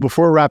 Well,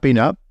 before wrapping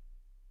up,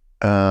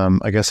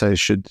 I guess I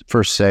should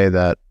first say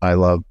that I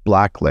love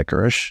black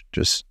licorice.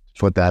 Just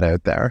put that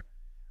out there.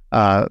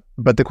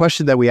 But the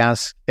question that we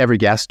ask every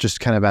guest, just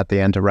kind of at the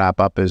end to wrap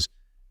up, is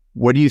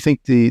what do you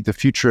think the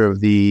future of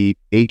the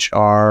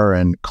HR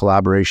and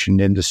collaboration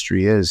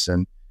industry is?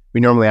 And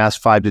we normally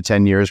ask 5 to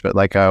 10 years, but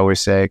like I always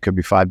say, it could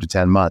be 5 to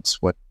 10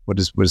 months. What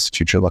does the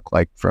future look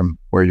like from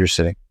where you're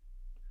sitting?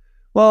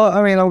 Well,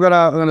 I mean, I'm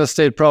gonna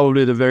state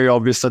probably the very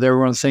obvious that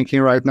everyone's thinking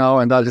right now,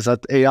 and that is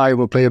that AI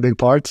will play a big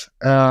part.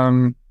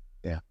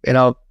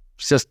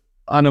 It's just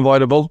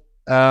unavoidable.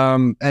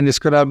 And it's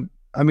gonna.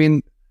 I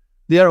mean,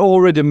 there are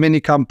already many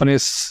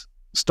companies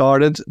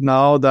started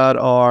now that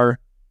are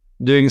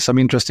doing some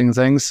interesting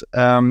things.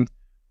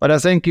 But I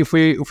think if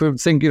we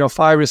think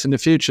 5 years in the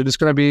future, there's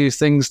gonna be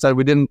things that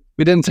we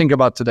didn't think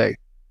about today.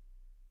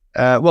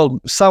 Well,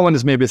 someone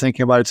is maybe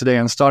thinking about it today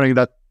and starting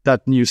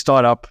that new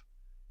startup.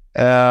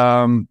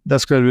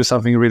 That's going to do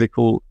something really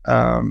cool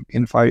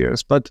in 5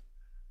 years. But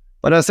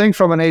I think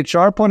from an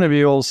HR point of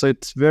view, also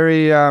it's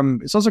very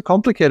it's also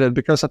complicated,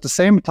 because at the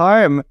same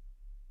time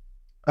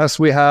as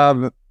we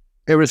have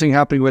everything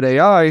happening with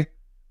AI,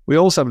 we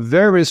also have a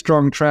very, very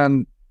strong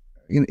trend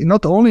in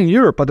not only in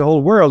Europe but the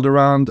whole world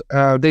around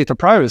data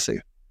privacy.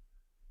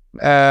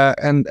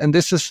 And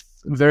this is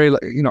very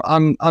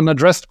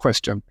unaddressed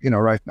question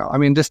right now. I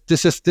mean, this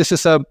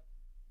is a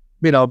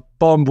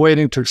bomb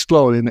waiting to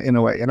explode in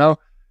a way,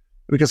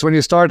 because when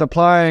you start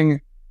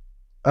applying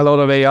a lot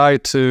of AI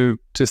to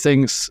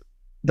things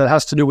that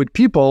has to do with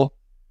people,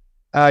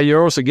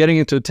 you're also getting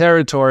into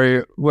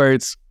territory where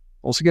it's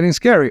also getting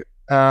scary,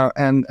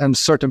 and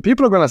certain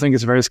people are going to think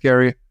it's very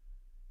scary,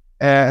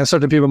 and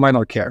certain people might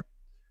not care,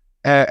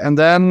 and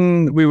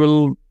then we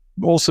will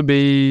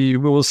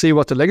see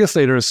what the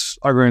legislators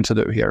are going to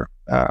do here.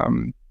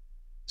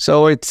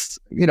 So it's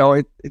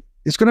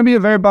it's going to be a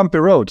very bumpy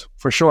road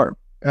for sure,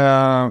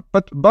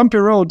 but bumpy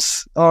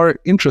roads are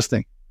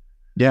interesting.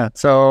 Yeah.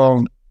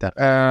 So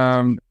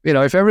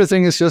if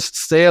everything is just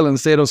stale and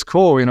status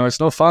quo, it's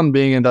no fun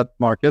being in that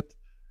market.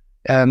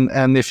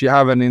 And if you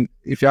have an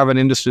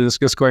industry that's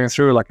just going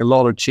through like a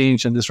lot of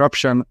change and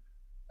disruption,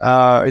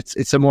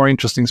 it's a more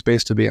interesting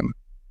space to be in.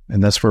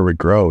 And that's where we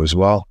grow as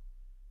well.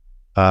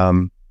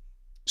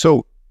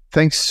 So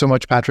thanks so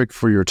much, Patric,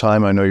 for your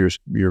time. I know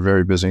you're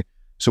very busy.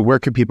 So where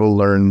can people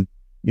learn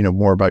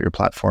more about your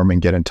platform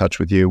and get in touch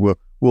with you?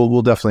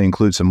 We'll definitely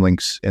include some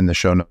links in the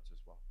show notes.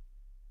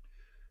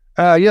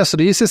 So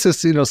the easiest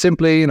is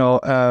simply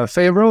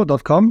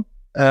favro.com,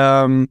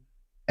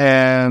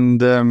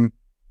 and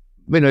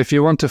if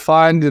you want to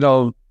find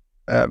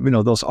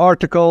those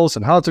articles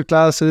and how-to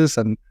classes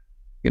and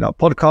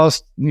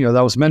podcast that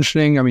I was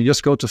mentioning, I mean,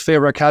 just go to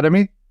Favro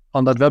Academy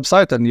on that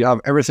website and you have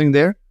everything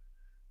there.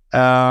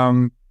 I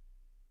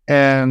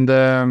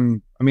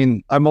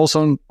mean, I'm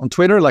also on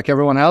Twitter like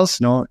everyone else,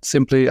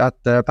 simply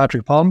at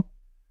Patric Palm,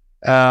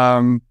 I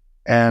mean,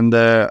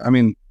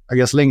 I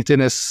guess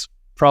LinkedIn is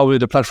probably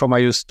the platform I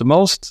use the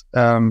most.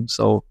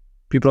 So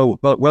people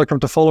are welcome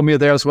to follow me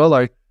there as well.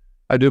 I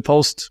do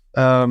post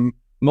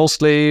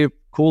mostly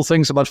cool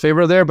things about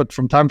Favro there, but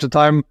from time to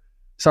time,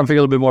 something a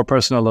little bit more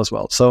personal as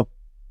well. So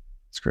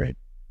that's great.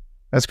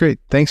 That's great.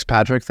 Thanks,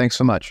 Patric. Thanks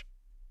so much.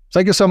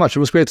 Thank you so much. It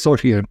was great to talk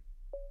to you.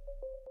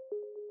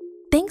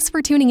 Thanks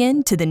for tuning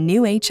in to The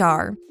New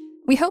HR.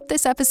 We hope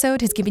this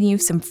episode has given you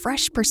some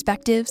fresh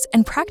perspectives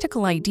and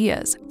practical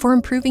ideas for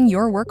improving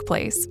your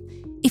workplace.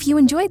 If you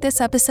enjoyed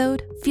this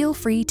episode, feel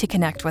free to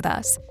connect with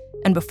us.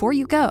 And before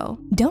you go,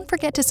 don't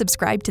forget to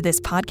subscribe to this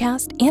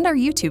podcast and our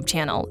YouTube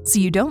channel so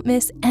you don't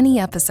miss any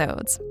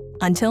episodes.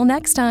 Until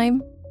next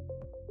time.